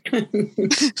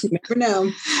never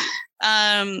know.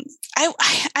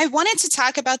 I wanted to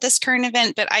talk about this current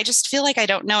event, but I just feel like I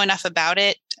don't know enough about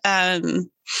it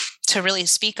to really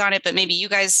speak on it. But maybe you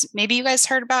guys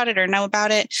heard about it or know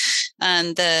about it.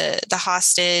 The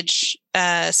hostage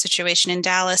situation in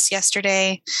Dallas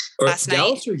yesterday, last night.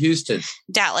 Dallas or Houston?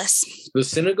 Dallas. The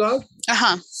synagogue?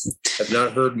 Uh-huh. I've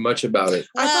not heard much about it.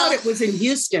 I thought it was in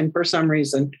Houston for some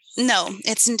reason. No,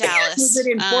 it's in Dallas. Was it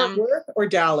in Fort Worth or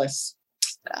Dallas?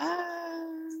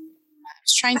 I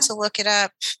was trying to look it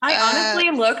up. I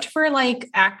honestly looked for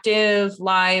active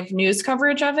live news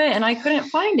coverage of it, and I couldn't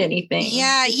find anything.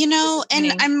 Yeah,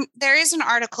 and there is an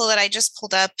article that I just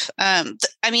pulled up.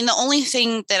 The only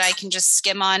thing that I can just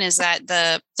skim on is that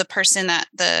the person that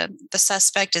the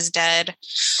suspect is dead.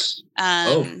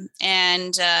 And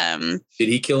did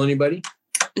he kill anybody?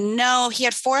 No, he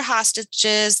had 4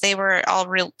 hostages. They were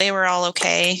all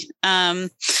okay.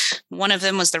 One of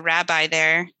them was the rabbi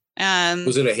there.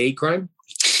 Was it a hate crime?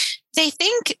 They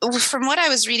think, from what I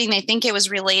was reading, they think it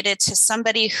was related to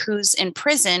somebody who's in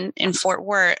prison in Fort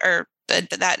Worth or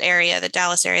that area, the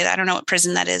Dallas area. I don't know what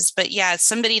prison that is, but yeah,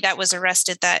 somebody that was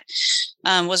arrested for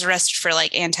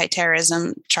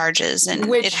anti-terrorism charges.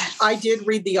 And I did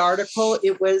read the article.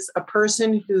 It was a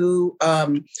person who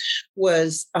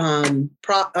was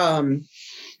what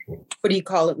do you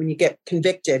call it when you get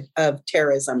convicted of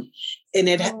terrorism? And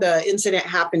the incident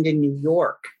happened in New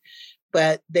York,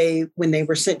 but when they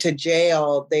were sent to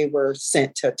jail, they were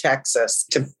sent to Texas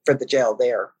for the jail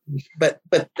there. But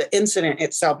the incident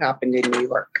itself happened in New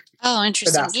York. Oh,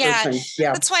 interesting. Yeah.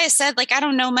 That's why I said, I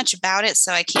don't know much about it,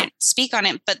 so I can't speak on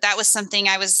it. But that was something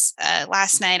I was,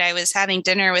 last night I was having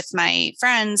dinner with my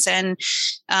friends, and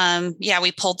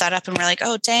we pulled that up and we're like,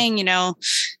 oh, dang,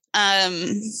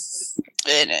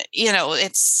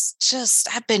 it's just,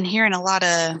 I've been hearing a lot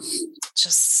of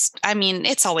it's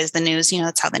always the news,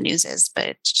 that's how the news is, but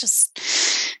it's just,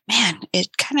 man,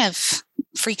 it kind of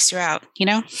freaks you out,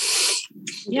 Yeah,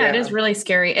 it is really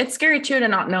scary. It's scary too to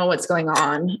not know what's going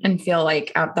on and feel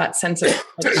out that sense of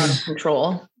out of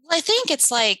control. Well, I think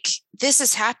it's this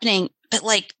is happening, but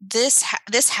this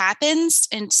happens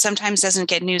and sometimes doesn't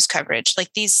get news coverage.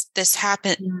 This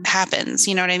happens,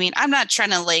 you know what I mean? I'm not trying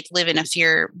to live in a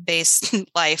fear-based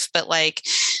life, but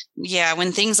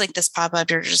when things like this pop up,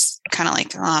 you're just kind of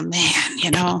oh man,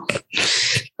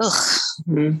 ugh.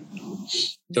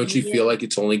 Don't you feel like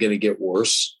it's only going to get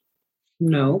worse?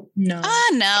 No. No.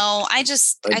 I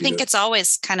think it's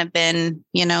always kind of been,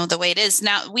 the way it is.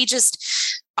 Now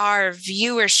our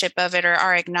viewership of it or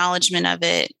our acknowledgement of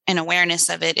it and awareness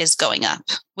of it is going up,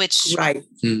 which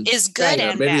is good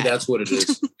and maybe bad. That's what it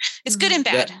is. It's good and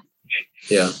bad.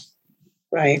 Yeah.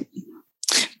 Right.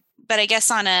 But I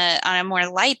guess on a more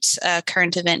light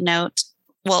current event note,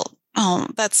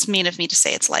 that's mean of me to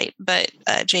say it's light, but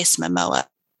Jason Momoa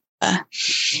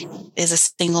is a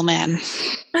single man.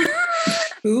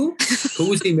 Who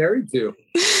was he married to?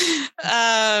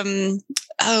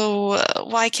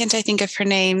 Why can't I think of her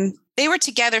name? They were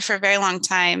together for a very long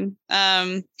time.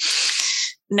 No,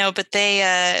 but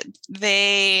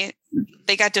they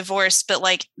got divorced,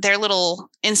 but their little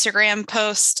Instagram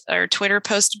post or Twitter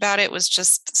post about it was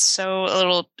just so a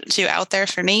little too out there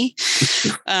for me.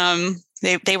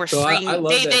 They were free.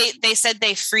 They said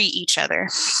they free each other.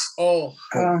 Oh.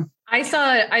 I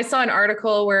saw an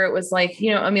article where it was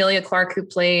Emilia Clarke, who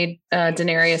played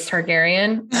Daenerys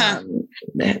Targaryen.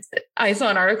 I saw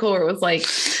an article where it was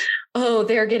oh,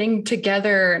 they're getting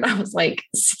together. And I was like,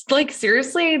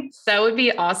 seriously, that would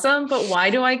be awesome. But why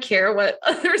do I care what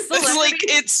other celebrities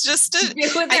it's just do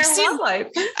with their love life?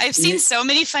 I've seen so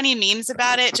many funny memes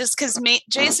about it just because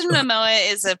Jason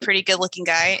Momoa is a pretty good looking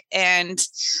guy. And,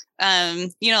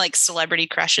 like celebrity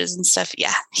crushes and stuff.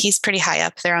 Yeah, he's pretty high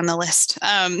up there on the list.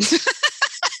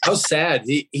 How sad.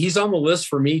 He's on the list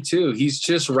for me too. He's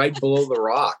just right below The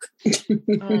Rock.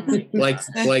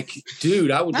 like,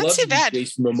 dude, I would love to be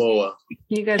Jason Momoa.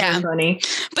 You guys are funny.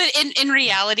 But in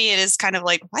reality, it is kind of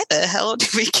like, why the hell do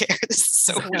we care? This is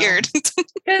so weird.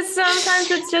 Because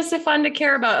sometimes it's just fun to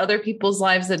care about other people's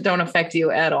lives that don't affect you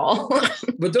at all.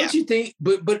 But don't you think,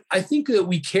 but I think that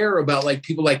we care about like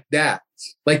people like that.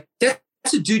 Like that's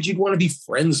a dude you'd want to be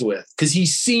friends with because he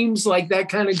seems like that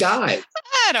kind of guy.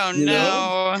 I don't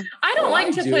know. I don't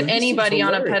like to put anybody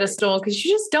on a pedestal because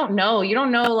you just don't know. You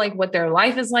don't know like what their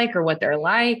life is like or what they're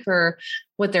like or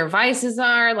what their vices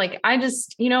are. Like I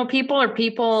just, people are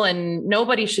people and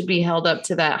nobody should be held up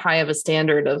to that high of a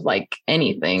standard of like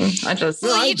anything. I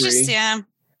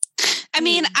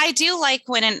mean, I do like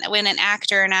when an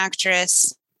actor and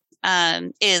actress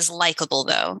is likable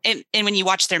though. And when you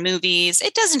watch their movies,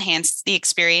 it does enhance the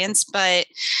experience, but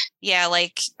yeah,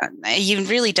 like you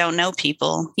really don't know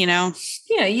people, Yeah,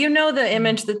 the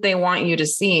image that they want you to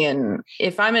see. And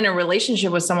if I'm in a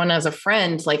relationship with someone as a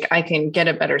friend, like I can get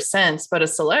a better sense, but a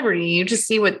celebrity, you just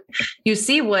see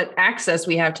what access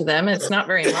we have to them. It's not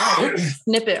very long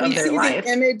snippet of their life.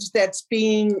 The image that's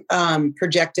being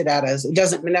projected at us. It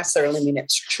doesn't necessarily mean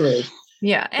it's true.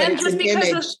 Yeah. And just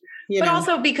because but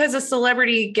also because a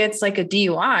celebrity gets like a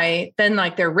DUI, then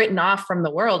like they're written off from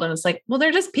the world. And it's like, well,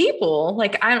 they're just people.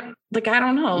 I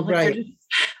don't know. Like,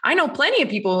 I know plenty of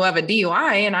people who have a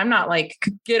DUI and I'm not like,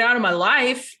 get out of my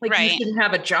life. Like you shouldn't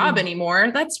have a job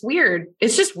anymore. That's weird.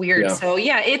 It's just weird. Yeah. So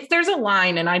yeah, there's a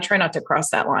line and I try not to cross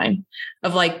that line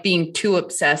of like being too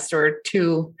obsessed or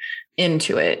too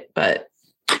into it. But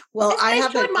I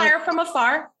have to admire from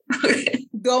afar.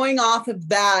 Going off of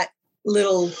that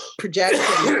little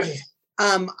projection.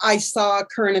 I saw a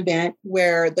current event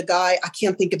where the guy, I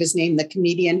can't think of his name, the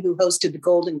comedian who hosted the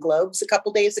Golden Globes a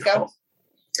couple days ago.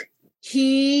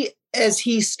 As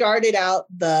he started out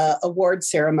the award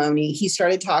ceremony, he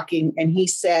started talking and he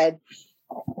said,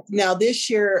 now this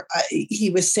year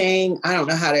he was saying, I don't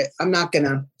know I'm not going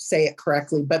to say it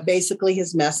correctly, but basically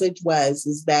his message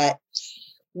is that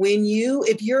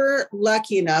if you're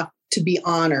lucky enough to be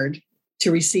honored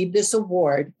to receive this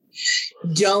award,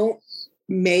 don't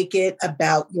make it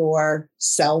about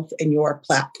yourself and your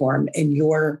platform and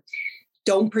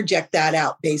don't project that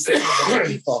out basically to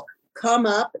people. Come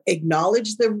up,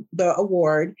 acknowledge the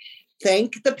award,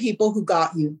 thank the people who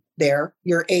got you there,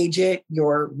 your agent,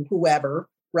 your whoever,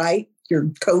 right?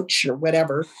 Your coach or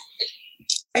whatever,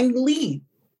 and leave.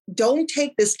 Don't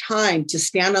take this time to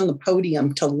stand on the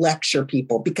podium to lecture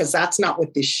people because that's not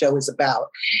what this show is about.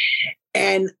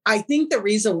 And I think the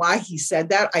reason why he said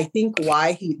that, I think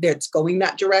why that's going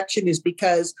that direction is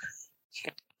because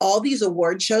all these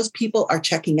award shows, people are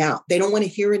checking out. They don't want to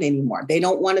hear it anymore. They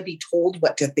don't want to be told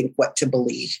what to think, what to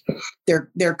believe.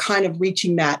 They're kind of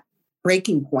reaching that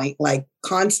breaking point, like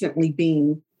constantly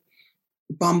being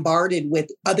bombarded with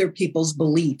other people's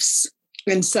beliefs.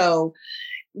 And so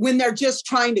when they're just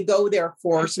trying to go there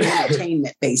for some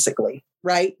entertainment, basically,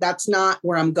 right? That's not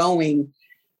where I'm going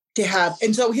to have.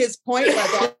 And so his point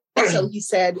was also, he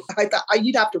said, I thought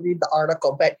you'd have to read the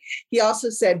article, but he also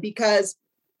said, because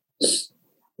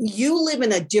you live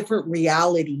in a different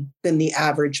reality than the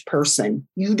average person.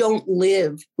 You don't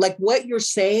live like what you're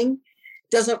saying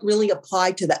doesn't really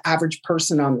apply to the average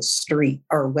person on the street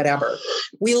or whatever.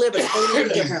 We live a totally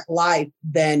different life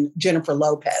than Jennifer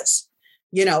Lopez,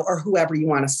 or whoever you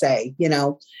want to say,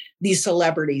 these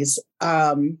celebrities.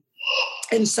 And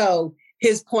so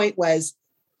his point was,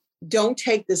 don't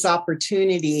take this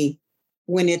opportunity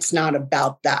when it's not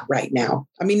about that right now.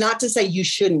 I mean, not to say you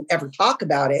shouldn't ever talk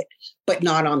about it, but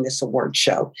not on this award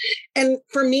show. And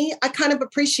for me, I kind of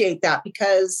appreciate that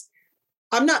because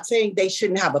I'm not saying they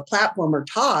shouldn't have a platform or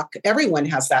talk. Everyone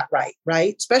has that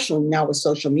right? Especially now with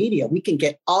social media, we can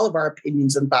get all of our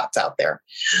opinions and thoughts out there.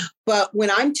 But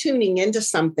when I'm tuning into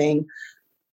something,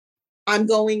 I'm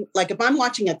going, like if I'm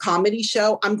watching a comedy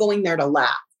show, I'm going there to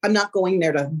laugh. I'm not going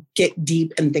there to get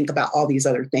deep and think about all these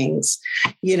other things,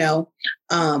 not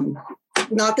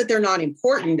that they're not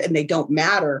important and they don't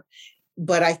matter,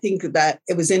 but I think that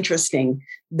it was interesting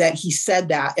that he said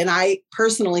that. And I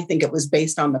personally think it was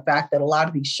based on the fact that a lot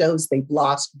of these shows, they've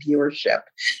lost viewership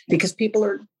because people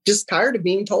are just tired of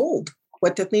being told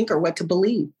what to think or what to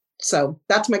believe. So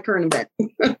that's my current event.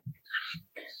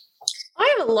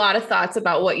 I have a lot of thoughts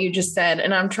about what you just said,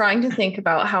 and I'm trying to think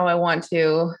about how I want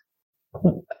to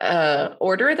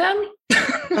order them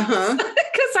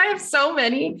because I have so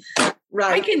many.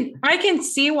 Right. I can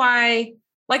see why,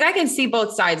 like, I can see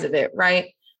both sides of it.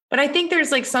 Right. But I think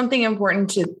there's like something important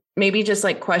to maybe just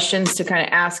like questions to kind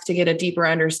of ask to get a deeper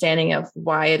understanding of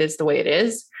why it is the way it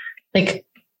is. Like,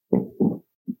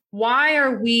 why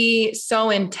are we so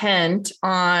intent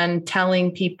on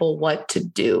telling people what to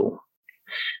do?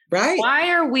 Right.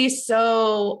 Why are we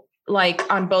so like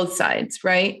on both sides?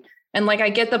 Right. And like, I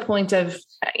get the point of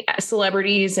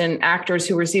celebrities and actors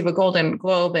who receive a Golden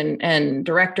Globe and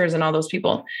directors and all those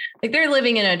people, like they're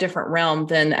living in a different realm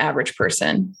than the average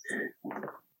person.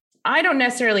 I don't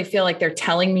necessarily feel like they're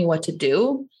telling me what to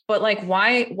do, but like,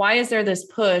 why is there this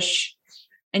push?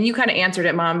 And you kind of answered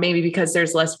it, Mom, maybe because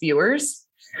there's less viewers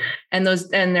and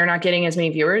they're not getting as many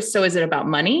viewers. So is it about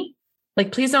money?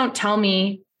 Like, please don't tell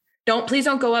me, please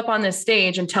don't go up on this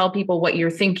stage and tell people what you're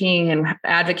thinking and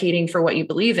advocating for what you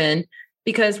believe in,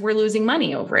 because we're losing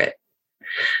money over it.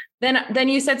 Then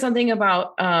you said something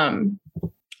about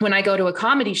when I go to a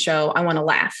comedy show, I want to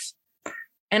laugh.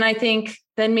 And I think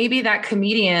then maybe that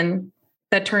comedian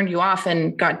that turned you off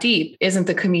and got deep isn't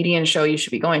the comedian show you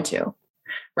should be going to.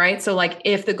 Right. So like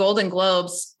if the Golden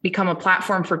Globes become a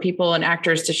platform for people and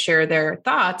actors to share their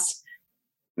thoughts,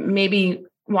 maybe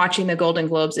watching the Golden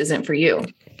Globes isn't for you.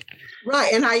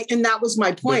 Right. And that was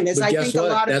my point is I think a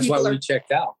lot of people we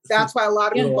checked out. That's why a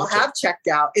lot of people have checked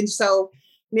out. And so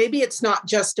maybe it's not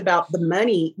just about the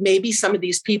money. Maybe some of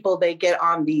these people, they get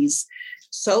on these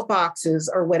soapboxes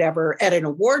or whatever at an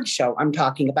award show. I'm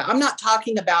talking about. I'm not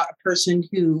talking about a person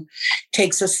who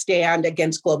takes a stand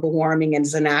against global warming and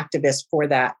is an activist for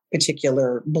that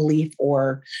particular belief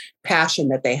or passion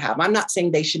that they have. I'm not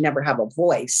saying they should never have a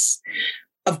voice.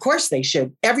 Of course they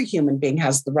should. Every human being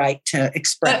has the right to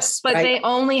express. But right? They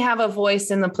only have a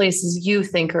voice in the places you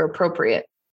think are appropriate.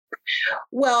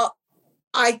 Well,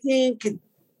 I think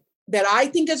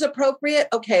is appropriate.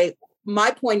 Okay.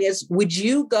 My point is, would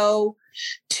you go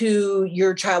to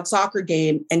your child's soccer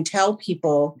game and tell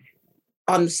people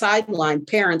on the sideline,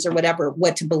 parents or whatever,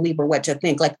 what to believe or what to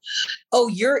think? Like, oh,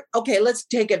 let's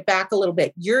take it back a little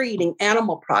bit. You're eating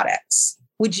animal products.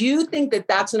 Would you think that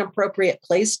that's an appropriate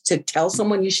place to tell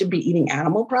someone you should be eating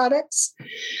animal products?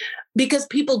 Because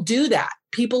people do that.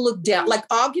 People look down. Like,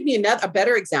 I'll give you a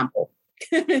better example.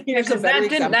 Here's a better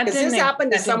example. Because this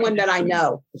happened to someone that I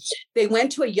know. They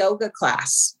went to a yoga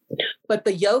class, but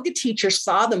the yoga teacher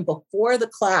saw them before the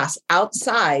class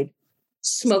outside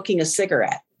smoking a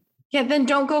cigarette. Yeah, then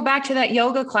don't go back to that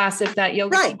yoga class if that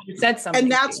yoga teacher said something.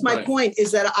 And that's my point,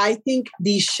 is that I think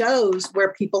these shows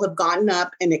where people have gotten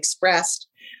up and expressed,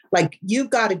 like,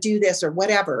 you've got to do this or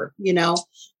whatever,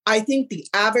 I think the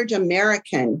average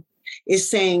American is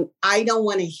saying, I don't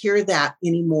want to hear that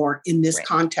anymore in this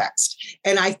context.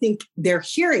 And I think they're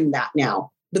hearing that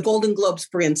now. The Golden Globes,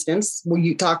 for instance, were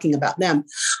you talking about them?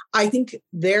 I think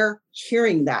they're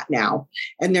hearing that now.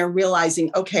 And they're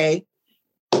realizing, okay,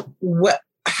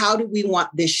 how do we want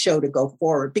this show to go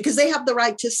forward? Because they have the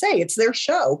right to say it's their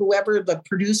show, whoever the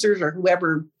producers or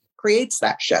whoever creates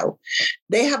that show.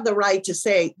 They have the right to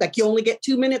say, like, you only get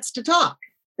 2 minutes to talk.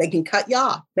 They can cut you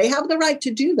off. They have the right to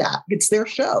do that. It's their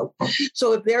show.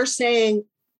 So if they're saying...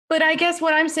 But I guess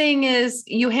what I'm saying is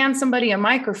you hand somebody a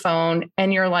microphone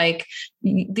and you're like,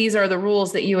 these are the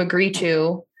rules that you agree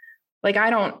to. Like,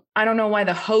 I don't know why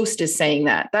the host is saying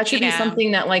that. That should be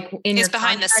something that, like, in your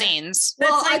behind the scenes.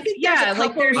 Well, I think there's a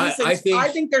couple reasons. I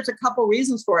think there's a couple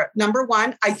reasons for it. Number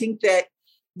one, I think that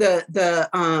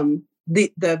the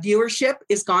viewership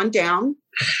is gone down.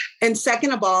 And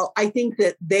second of all, I think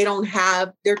that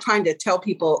they're trying to tell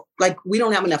people, like, we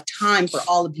don't have enough time for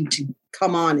all of you to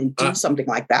come on and do something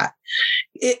like that.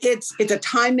 It's a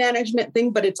time management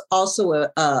thing, but it's also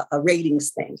a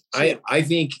ratings thing. I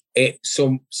think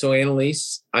so.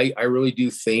 Annalise, I really do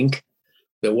think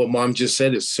that what Mom just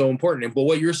said is so important. But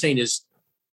what you're saying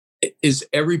is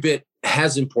every bit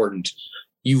as important.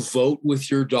 You vote with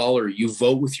your dollar. You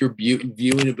vote with your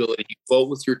viewing ability. You vote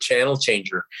with your channel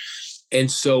changer. And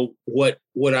so what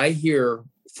I hear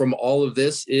from all of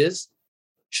this is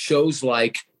shows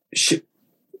like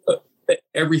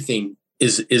everything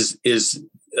is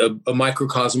a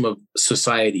microcosm of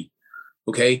society.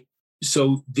 Okay.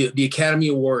 So the Academy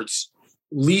Awards,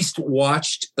 least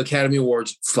watched Academy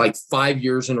Awards for like 5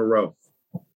 years in a row.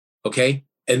 Okay.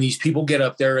 And these people get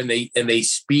up there and they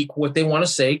speak what they want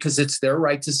to say because it's their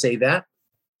right to say that.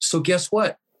 So guess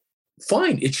what?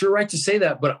 Fine. It's your right to say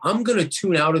that, but I'm going to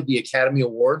tune out of the Academy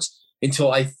Awards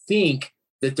until I think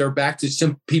that they're back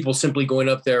to people simply going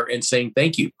up there and saying,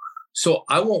 thank you. So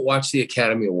I won't watch the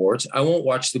Academy Awards. I won't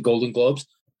watch the Golden Globes.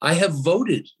 I have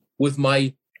voted with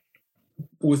my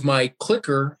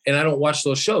clicker, and I don't watch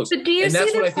those shows. But do you see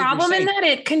the problem in that?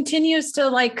 It continues to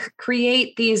like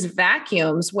create these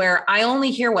vacuums where I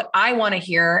only hear what I want to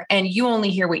hear and you only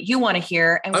hear what you want to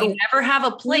hear. And we never have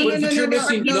a place. No. You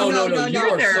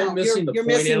are so missing the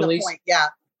point, Annalise. Yeah.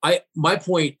 My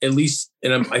point, at least,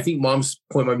 and I think Mom's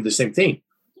point might be the same thing.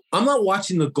 I'm not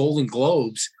watching the Golden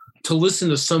Globes to listen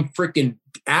to some freaking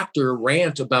actor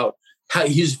rant about how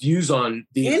his views on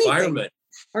the environment.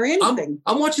 Or anything.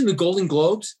 I'm watching the Golden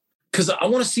Globes because I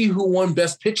want to see who won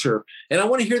Best Picture. And I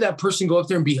want to hear that person go up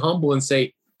there and be humble and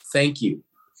say, thank you.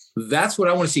 That's what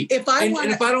I want to see. If I'm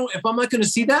not going to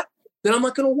see that, then I'm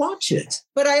not going to watch it.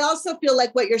 But I also feel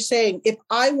like what you're saying, if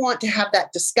I want to have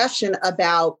that discussion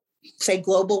about, say,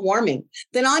 global warming,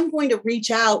 then I'm going to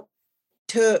reach out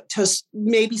to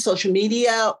maybe social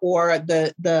media or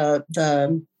the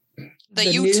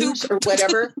YouTube news or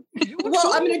whatever.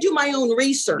 Well, I'm going to do my own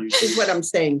research is what I'm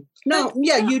saying. No,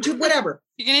 yeah, YouTube, whatever.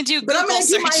 You're going to do Google, but I'm going to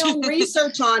do my own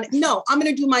research on it. No, I'm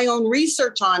going to do my own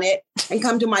research on it and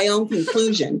come to my own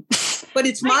conclusion. But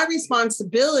it's my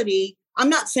responsibility. I'm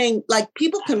not saying like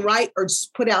people can write or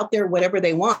put out there whatever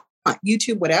they want,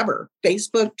 YouTube, whatever,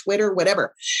 Facebook, Twitter,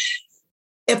 whatever.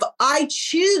 If I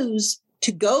choose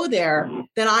to go there,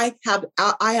 then I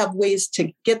have ways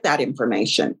to get that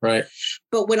information. Right.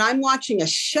 But when I'm watching a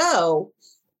show,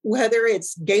 whether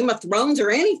it's Game of Thrones or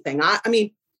anything, I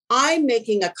mean, I'm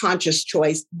making a conscious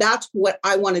choice. That's what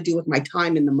I want to do with my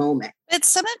time in the moment. But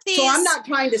some of these... So I'm not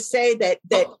trying to say that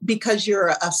because you're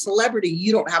a celebrity,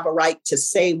 you don't have a right to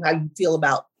say how you feel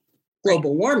about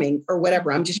global warming or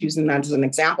whatever. I'm just using that as an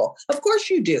example. Of course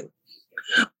you do.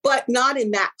 But not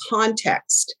in that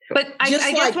context. But I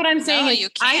guess what I'm saying is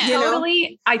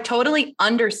I totally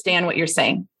understand what you're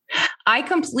saying. I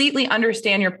completely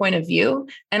understand your point of view.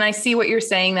 And I see what you're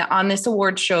saying, that on this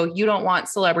award show, you don't want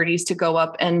celebrities to go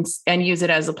up and use it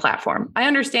as a platform. I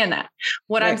understand that.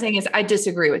 What I'm saying is I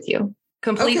disagree with you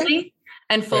completely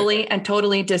and fully and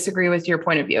totally disagree with your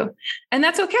point of view. And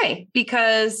that's okay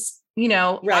because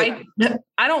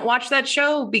I don't watch that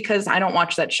show because I don't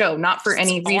watch that show, not for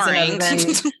any reason other than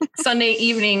Sunday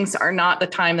evenings are not the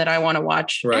time that I want to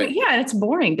watch. Right. And it's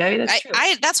boring, Debbie. That's true.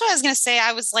 That's what I was going to say.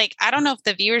 I was like, I don't know if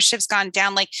the viewership's gone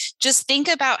down. Like, just think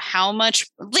about how much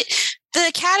the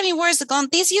Academy Awards,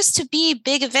 these used to be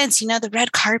big events, the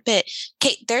red carpet.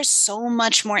 Okay, there's so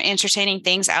much more entertaining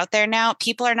things out there now.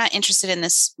 People are not interested in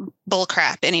this bull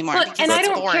crap anymore. Well, and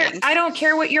I don't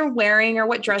care what you're wearing or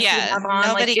what dress you have on.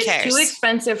 Nobody cares. It's too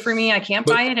expensive for me. I can't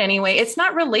buy it anyway. It's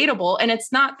not relatable. And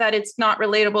it's not that it's not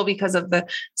relatable because of the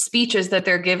speeches that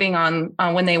they're giving on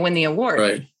when they win the award.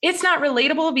 Right. It's not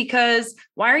relatable because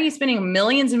why are you spending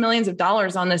millions and millions of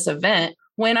dollars on this event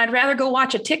when I'd rather go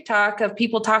watch a TikTok of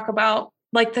people talk about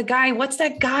like the guy, what's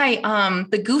that guy?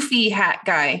 The goofy hat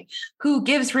guy who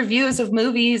gives reviews of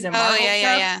movies and Marvel stuff.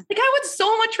 Yeah. Like I would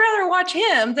so much rather watch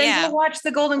him than to watch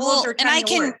the Golden Globes or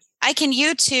Academy Awards. I can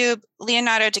YouTube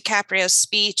Leonardo DiCaprio's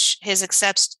speech, his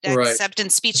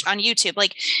acceptance speech on YouTube.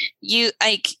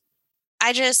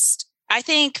 I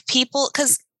think people,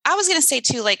 because I was going to say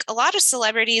too, like a lot of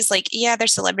celebrities, they're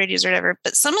celebrities or whatever,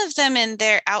 but some of them in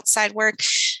their outside work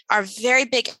are very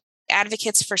big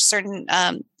advocates for certain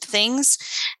things.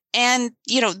 And,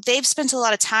 they've spent a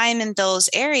lot of time in those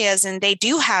areas and they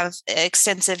do have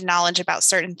extensive knowledge about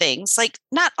certain things, like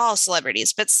not all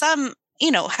celebrities, but some,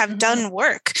 have done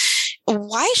work.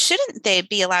 Why shouldn't they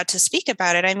be allowed to speak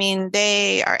about it? I mean,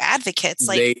 they are advocates.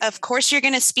 Of course, you're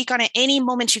going to speak on it any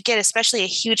moment you get, especially a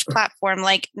huge platform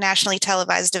like nationally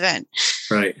televised event.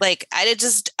 Right.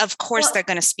 Of course, they're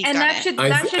going to speak on it.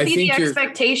 That should be the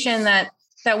expectation that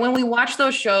when we watch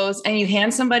those shows and you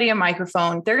hand somebody a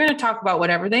microphone, they're going to talk about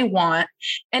whatever they want.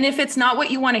 And if it's not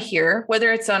what you want to hear,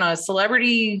 whether it's on a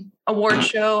celebrity award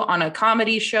show, on a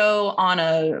comedy show, on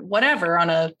a whatever,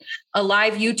 on a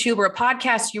live YouTube or a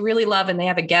podcast you really love, and they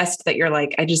have a guest that you're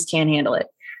like, I just can't handle it.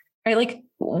 Right? Like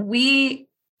we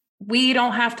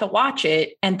don't have to watch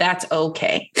it, and that's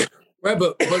okay. Right,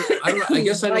 but I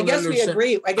guess I don't understand.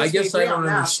 We agree. I guess I don't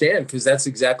understand because that's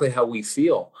exactly how we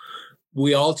feel.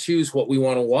 We all choose what we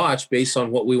want to watch based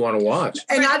on what we want to watch.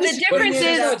 And the difference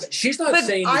is, she's not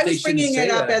saying that I was bringing it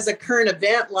up as a current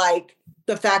event, like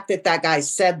the fact that guy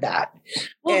said that.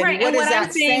 Well, and right. what and is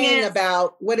that saying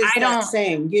about, what is that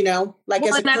saying, like,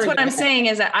 and that's what I'm saying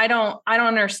is that I don't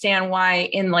understand why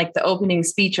in like the opening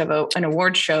speech of an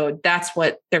award show, that's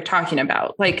what they're talking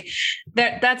about. Like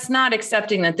that's not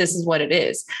accepting that this is what it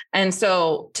is. And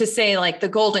so to say like the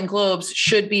Golden Globes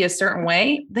should be a certain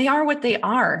way, they are what they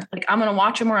are. Like I'm going to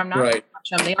watch them or I'm not going to watch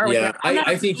them. They are what they are.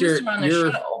 I think you're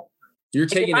You're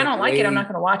taking if I don't like it, I'm not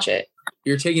going to watch it.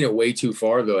 You're taking it way too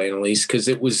far, though, Annalise, because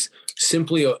it was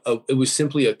simply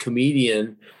a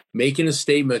comedian making a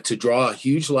statement to draw a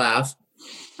huge laugh.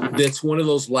 That's one of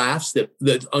those laughs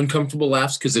that uncomfortable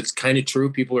laughs, because it's kind of true.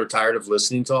 People are tired of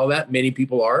listening to all that. Many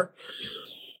people are,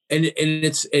 and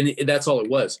that's all it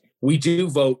was. We do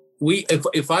vote.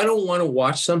 If I don't want to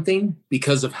watch something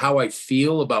because of how I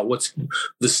feel about what's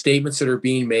the statements that are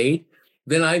being made,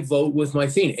 then I vote with my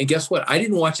thing. And guess what? I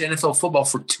didn't watch NFL football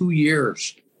for 2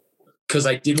 years because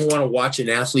I didn't want to watch an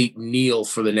athlete kneel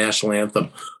for the national anthem.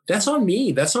 That's on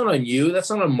me. That's not on you. That's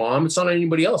not on Mom. It's not on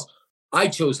anybody else. I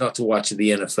chose not to watch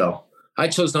the NFL. I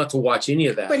chose not to watch any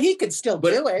of that. But he could still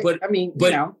do it. But I mean,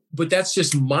 But that's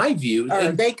just my view.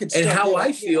 And they could still and how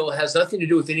I feel has nothing to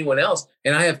do with anyone else.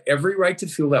 And I have every right to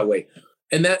feel that way.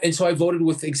 And so I voted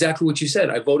with exactly what you said.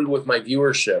 I voted with my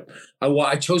viewership.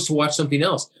 I chose to watch something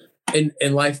else. And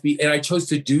I chose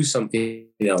to do something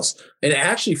else. And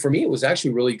actually, for me, it was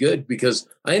actually really good because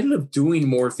I ended up doing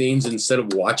more things instead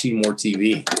of watching more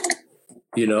TV.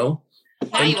 Now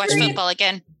you watch football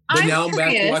again. But now I'm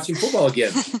back to watching football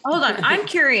again. Hold on. I'm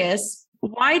curious.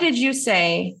 Why did you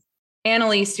say,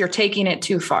 Annalise, you're taking it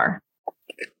too far?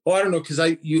 Oh, I don't know. Because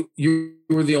you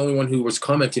were the only one who was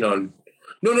commenting on.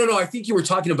 No. I think you were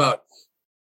talking about.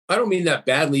 I don't mean that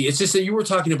badly. It's just that you were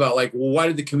talking about like, well, why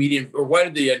did the comedian or why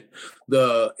did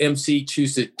the MC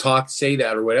choose to say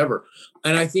that or whatever?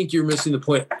 And I think you're missing the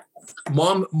point.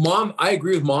 Mom, I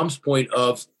agree with Mom's point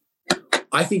of,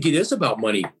 I think it is about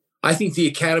money. I think the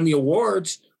Academy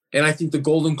Awards and I think the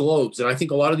Golden Globes and I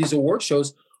think a lot of these award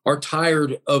shows are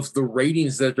tired of the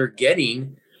ratings that they're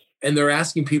getting, and they're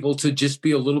asking people to just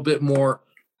be a little bit more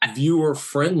viewer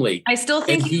friendly. I still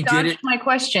think you dodged my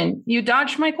question. You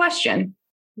dodged my question.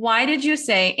 Why did you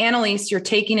say, Annalise, you're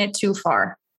taking it too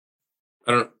far?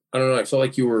 I don't know. I feel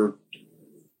like you were.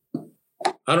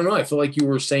 I don't know. I feel like you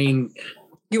were saying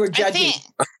you were judging.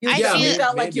 You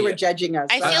felt like you were judging us.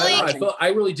 I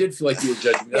really did feel like you were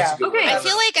judging me. That's okay. I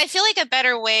feel like a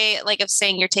better way, like, of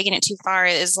saying you're taking it too far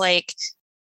is like,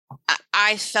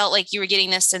 I felt like you were getting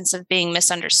this sense of being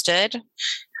misunderstood,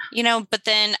 but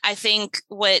then I think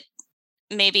what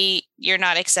maybe you're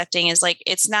not accepting is like,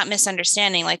 it's not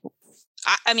misunderstanding. Like,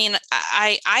 I mean,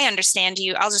 I understand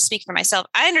you. I'll just speak for myself.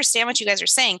 I understand what you guys are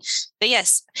saying, but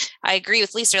yes, I agree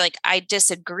with Lisa. Like, I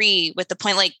disagree with the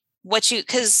point, like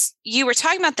because you were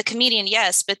talking about the comedian.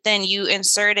 Yes. But then you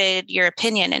inserted your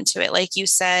opinion into it. Like you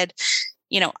said,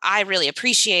 I really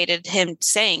appreciated him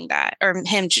saying that or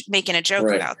him making a joke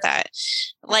about that.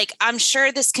 Like, I'm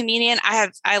sure this comedian,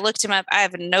 I looked him up. I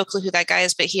have no clue who that guy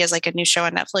is, but he has like a new show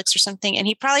on Netflix or something. And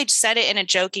he probably said it in a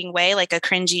joking way, like a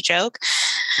cringy joke.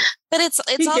 But it's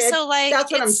also like,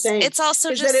 that's what I'm saying. It's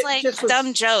also just like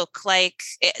dumb joke. Like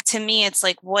to me, it's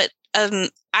like what,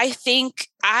 I think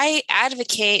I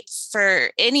advocate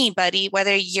for anybody,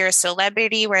 whether you're a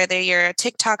celebrity, whether you're a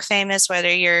TikTok famous,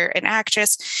 whether you're an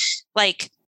actress,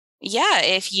 like, yeah,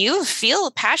 if you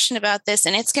feel passionate about this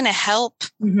and it's going to help,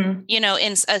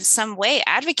 in some way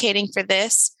advocating for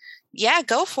this, yeah,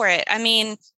 go for it. I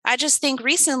mean, I just think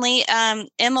recently,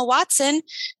 Emma Watson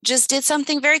just did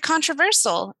something very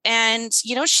controversial and,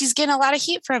 she's getting a lot of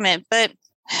heat from it, but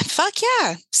fuck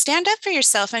yeah, stand up for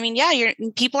yourself. I mean, yeah,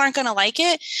 people aren't going to like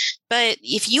it, but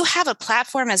if you have a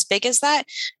platform as big as that,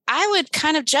 I would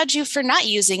kind of judge you for not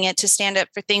using it to stand up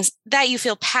for things that you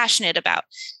feel passionate about.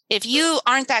 If you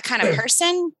aren't that kind of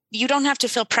person, you don't have to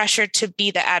feel pressured to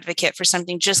be the advocate for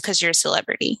something just because you're a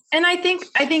celebrity. And I think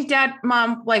Dad,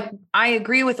 Mom, like, I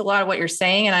agree with a lot of what you're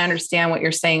saying. And I understand what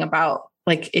you're saying about,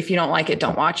 like, if you don't like it,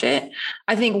 don't watch it.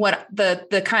 I think what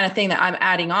the kind of thing that I'm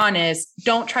adding on is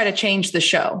don't try to change the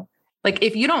show. Like,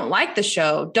 if you don't like the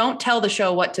show, don't tell the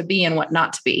show what to be and what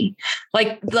not to be.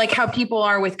 Like how people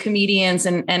are with comedians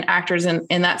and actors in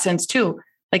that sense too.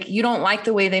 Like, you don't like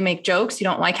the way they make jokes. You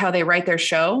don't like how they write their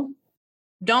show.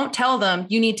 Don't tell them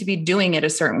you need to be doing it a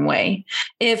certain way.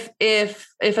 If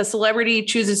a celebrity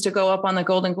chooses to go up on the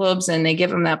Golden Globes and they give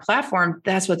them that platform,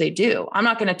 that's what they do. I'm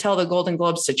not going to tell the Golden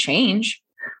Globes to change.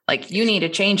 Like, you need to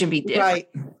change and be different.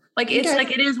 Right. Like, it's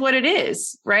like, it is what it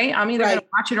is, right? I'm either going to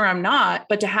watch it or I'm not.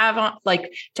 But to have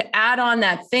to add on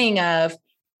that thing of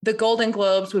the Golden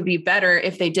Globes would be better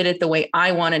if they did it the way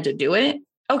I wanted to do it.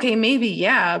 Okay, maybe,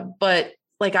 yeah, but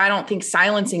like, I don't think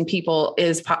silencing people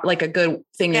is like a good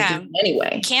thing to do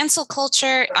anyway. Cancel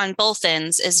culture on both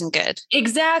ends isn't good.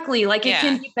 Exactly. Like, it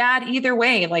can be bad either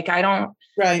way. Like, I don't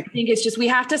think it's just, we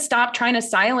have to stop trying to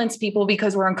silence people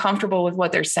because we're uncomfortable with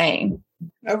what they're saying.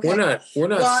 Okay. We're not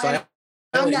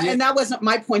And that wasn't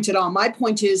my point at all. My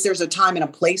point is there's a time and a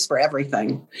place for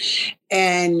everything.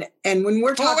 And when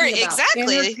we're talking about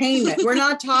entertainment, we're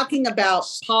not talking about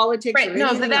politics. Right.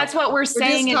 No, that's what we're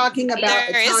saying. We're just talking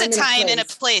about there is a time and a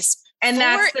place. And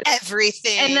that's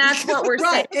everything. And that's what we're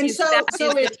right. saying. And so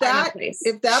if that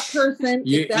person,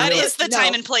 that is the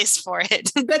time and place for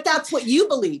it. But that's what you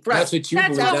believe, right? That's what you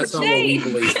believe. That's not what we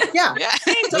believe. Yeah.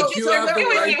 So you have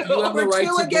the right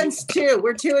to against two.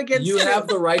 We're two against two. You have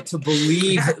the right to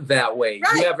believe that way.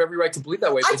 Right. You have every right to believe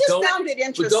that way. I just found it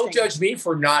interesting. But don't judge me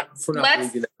for not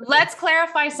believing that. Let's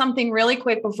clarify something really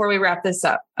quick before we wrap this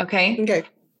up. Okay. Okay.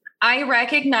 I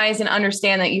recognize and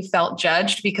understand that you felt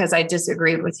judged because I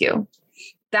disagreed with you.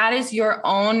 That is your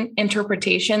own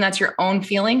interpretation. That's your own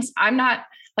feelings. I'm not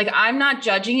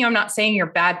judging you. I'm not saying you're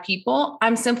bad people.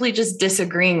 I'm simply just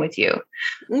disagreeing with you.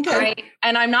 Okay. Right?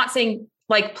 And I'm not saying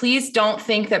please don't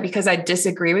think that because I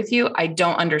disagree with you, I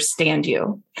don't understand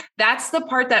you. That's the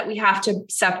part that we have to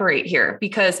separate here,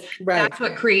 because that's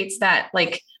what creates that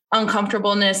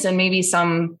uncomfortableness and maybe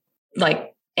some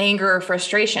anger or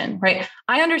frustration, right?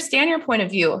 I understand your point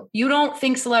of view. You don't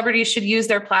think celebrities should use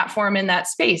their platform in that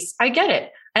space. I get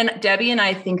it. And Debbie and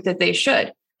I think that they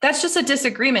should. That's just a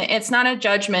disagreement. It's not a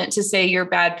judgment to say you're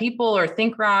bad people or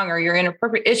think wrong or you're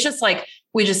inappropriate. It's just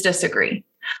we just disagree.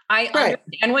 I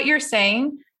understand what you're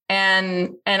saying.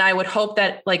 And I would hope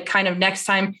that kind of next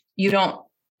time you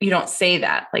don't say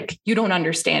that, you don't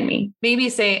understand me. Maybe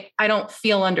say, I don't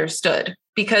feel understood,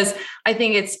 because I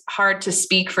think it's hard to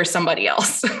speak for somebody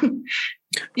else.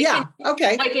 Yeah.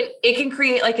 Okay. It can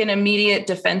create an immediate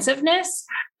defensiveness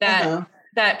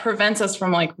that prevents us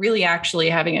from really actually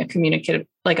having a communicative,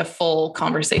 a full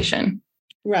conversation.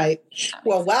 Right.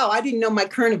 Well, wow. I didn't know my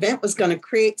current event was going to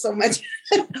create so much.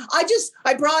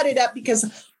 I brought it up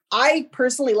because I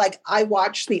personally, I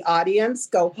watched the audience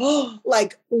go, oh,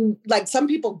 like some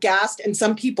people gasped and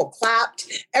some people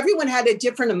clapped. Everyone had a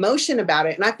different emotion about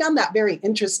it. And I found that very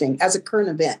interesting as a current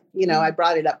event. I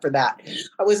brought it up for that.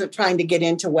 I wasn't trying to get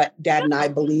into what Dad and I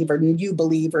believe or you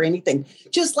believe or anything.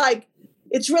 Just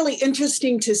it's really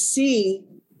interesting to see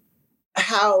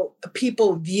how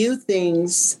people view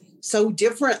things so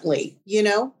differently,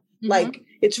 Mm-hmm.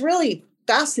 It's really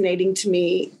fascinating to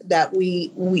me that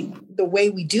we the way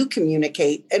we do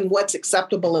communicate and what's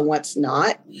acceptable and what's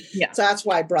not. Yeah. So that's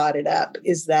why I brought it up,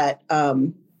 is that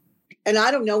and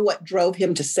I don't know what drove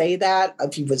him to say that,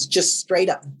 if he was just straight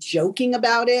up joking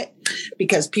about it,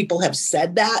 because people have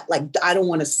said that, I don't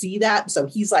want to see that. So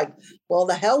he's like, well,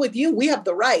 the hell with you. We have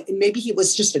the right. And maybe he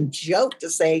was just a joke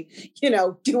to say,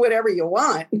 do whatever you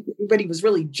want. But he was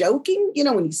really joking,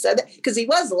 when he said that, because he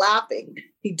was laughing.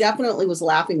 He definitely was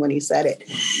laughing when he said it.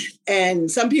 And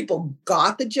some people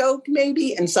got the joke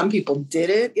maybe, and some people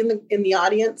didn't in the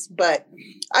audience. But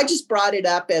I just brought it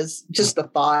up as just the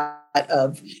thought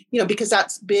of, because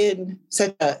that's been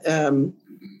such a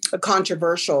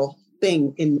controversial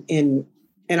thing in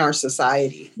our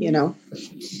society,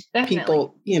 Definitely.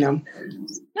 People, No,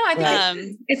 I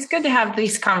think it's good to have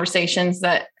these conversations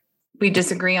that we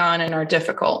disagree on and are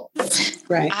difficult.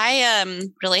 Right. I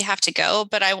really have to go,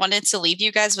 but I wanted to leave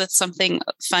you guys with something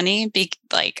funny.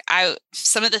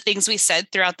 Some of the things we said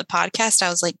throughout the podcast, I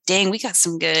was like, dang, we got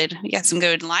some good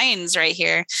lines right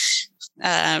here.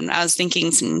 I was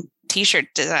thinking some t-shirt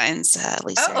designs,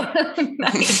 Lisa. Oh,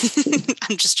 nice.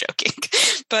 I'm just joking.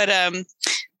 But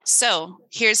so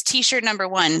here's t-shirt number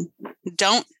 1.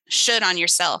 Don't should on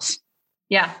yourself.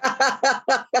 Yeah.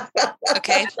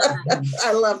 Okay.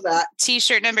 I love that.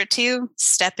 T-shirt number 2,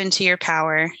 step into your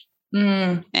power.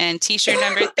 And t-shirt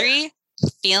number 3,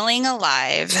 feeling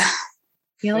alive.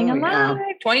 Feeling alive.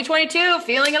 2022,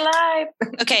 feeling alive.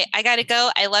 Okay, I gotta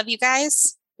go. I love you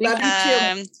guys. Love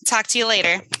you too. Talk to you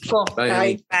later. Cool.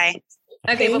 Bye. Bye.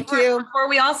 Okay, before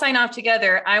we all sign off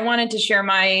together, I wanted to share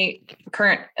my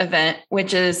current event,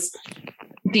 which is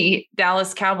the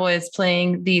Dallas Cowboys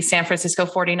playing the San Francisco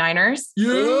 49ers.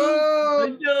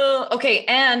 Yeah. Okay.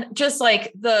 And just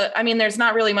there's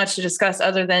not really much to discuss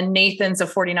other than Nathan's a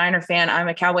 49er fan. I'm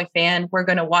a Cowboy fan. We're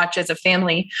going to watch as a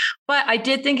family. But I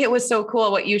did think it was so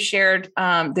cool what you shared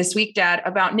this week, Dad,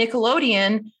 about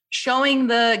Nickelodeon showing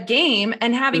the game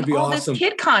and having all this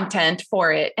kid content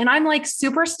for it. And I'm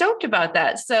super stoked about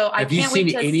that. So I can't wait to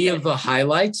see. Have you seen any of the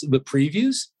highlights, the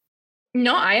previews?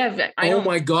 No, I haven't. Oh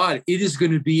my God. It is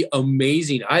going to be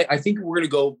amazing. I think we're going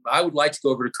to go. I would like to go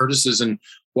over to Curtis's and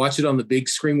watch it on the big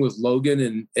screen with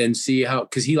Logan and see how,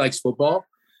 because he likes football.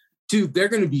 Dude, they're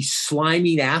going to be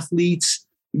sliming athletes,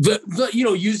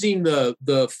 using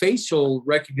the facial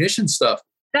recognition stuff.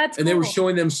 That's and cool. They were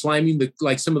showing them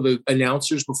sliming some of the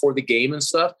announcers before the game and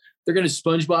stuff. They're going to,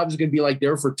 SpongeBob is going to be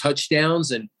there for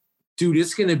touchdowns. And dude,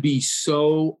 it's going to be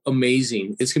so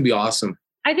amazing. It's going to be awesome.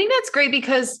 I think that's great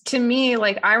because to me,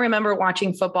 like I remember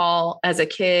watching football as a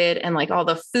kid and like all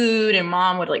the food and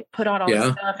mom would like put out all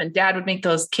the stuff and dad would make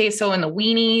those queso and the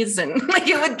weenies and like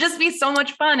it would just be so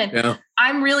much fun. And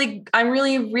I'm really,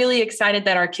 really excited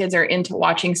that our kids are into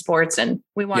watching sports and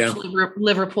we watch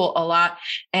Liverpool a lot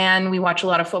and we watch a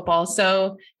lot of football.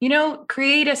 So, you know,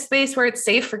 create a space where it's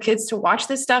safe for kids to watch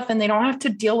this stuff and they don't have to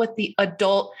deal with the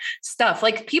adult stuff.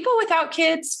 Like people without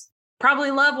kids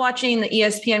probably love watching the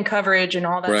ESPN coverage and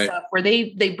all that stuff where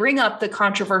they bring up the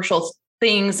controversial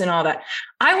things and all that.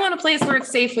 I want a place where it's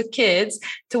safe with kids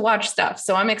to watch stuff.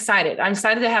 So I'm excited. I'm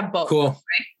excited to have both. Cool.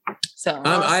 Right? So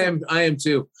I am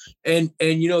too. And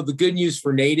you know, the good news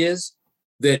for Nate is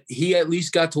that he at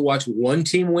least got to watch one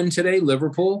team win today,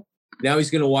 Liverpool. Now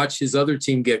he's going to watch his other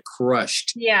team get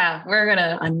crushed. Yeah, we're going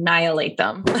to annihilate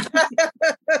them. All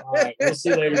right. We'll see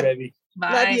you later, baby.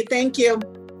 Bye. Love you. Thank you.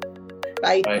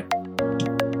 Bye. Bye.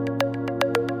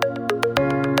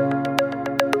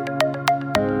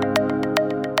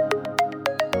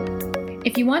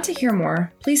 If you want to hear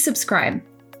more, please subscribe.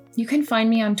 You can find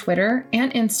me on Twitter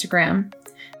and Instagram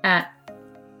at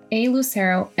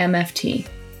aluceromft.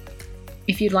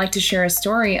 If you'd like to share a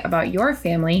story about your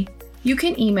family, you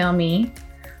can email me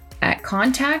at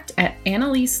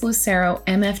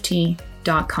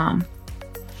contact@annaliseluceromft.com.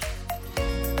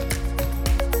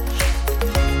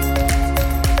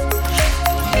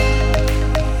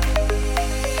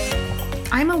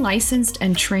 I'm a licensed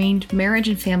and trained marriage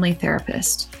and family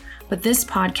therapist, but this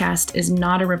podcast is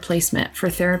not a replacement for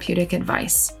therapeutic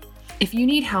advice. If you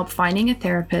need help finding a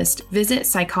therapist, visit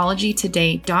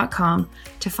psychologytoday.com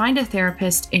to find a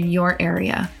therapist in your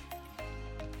area.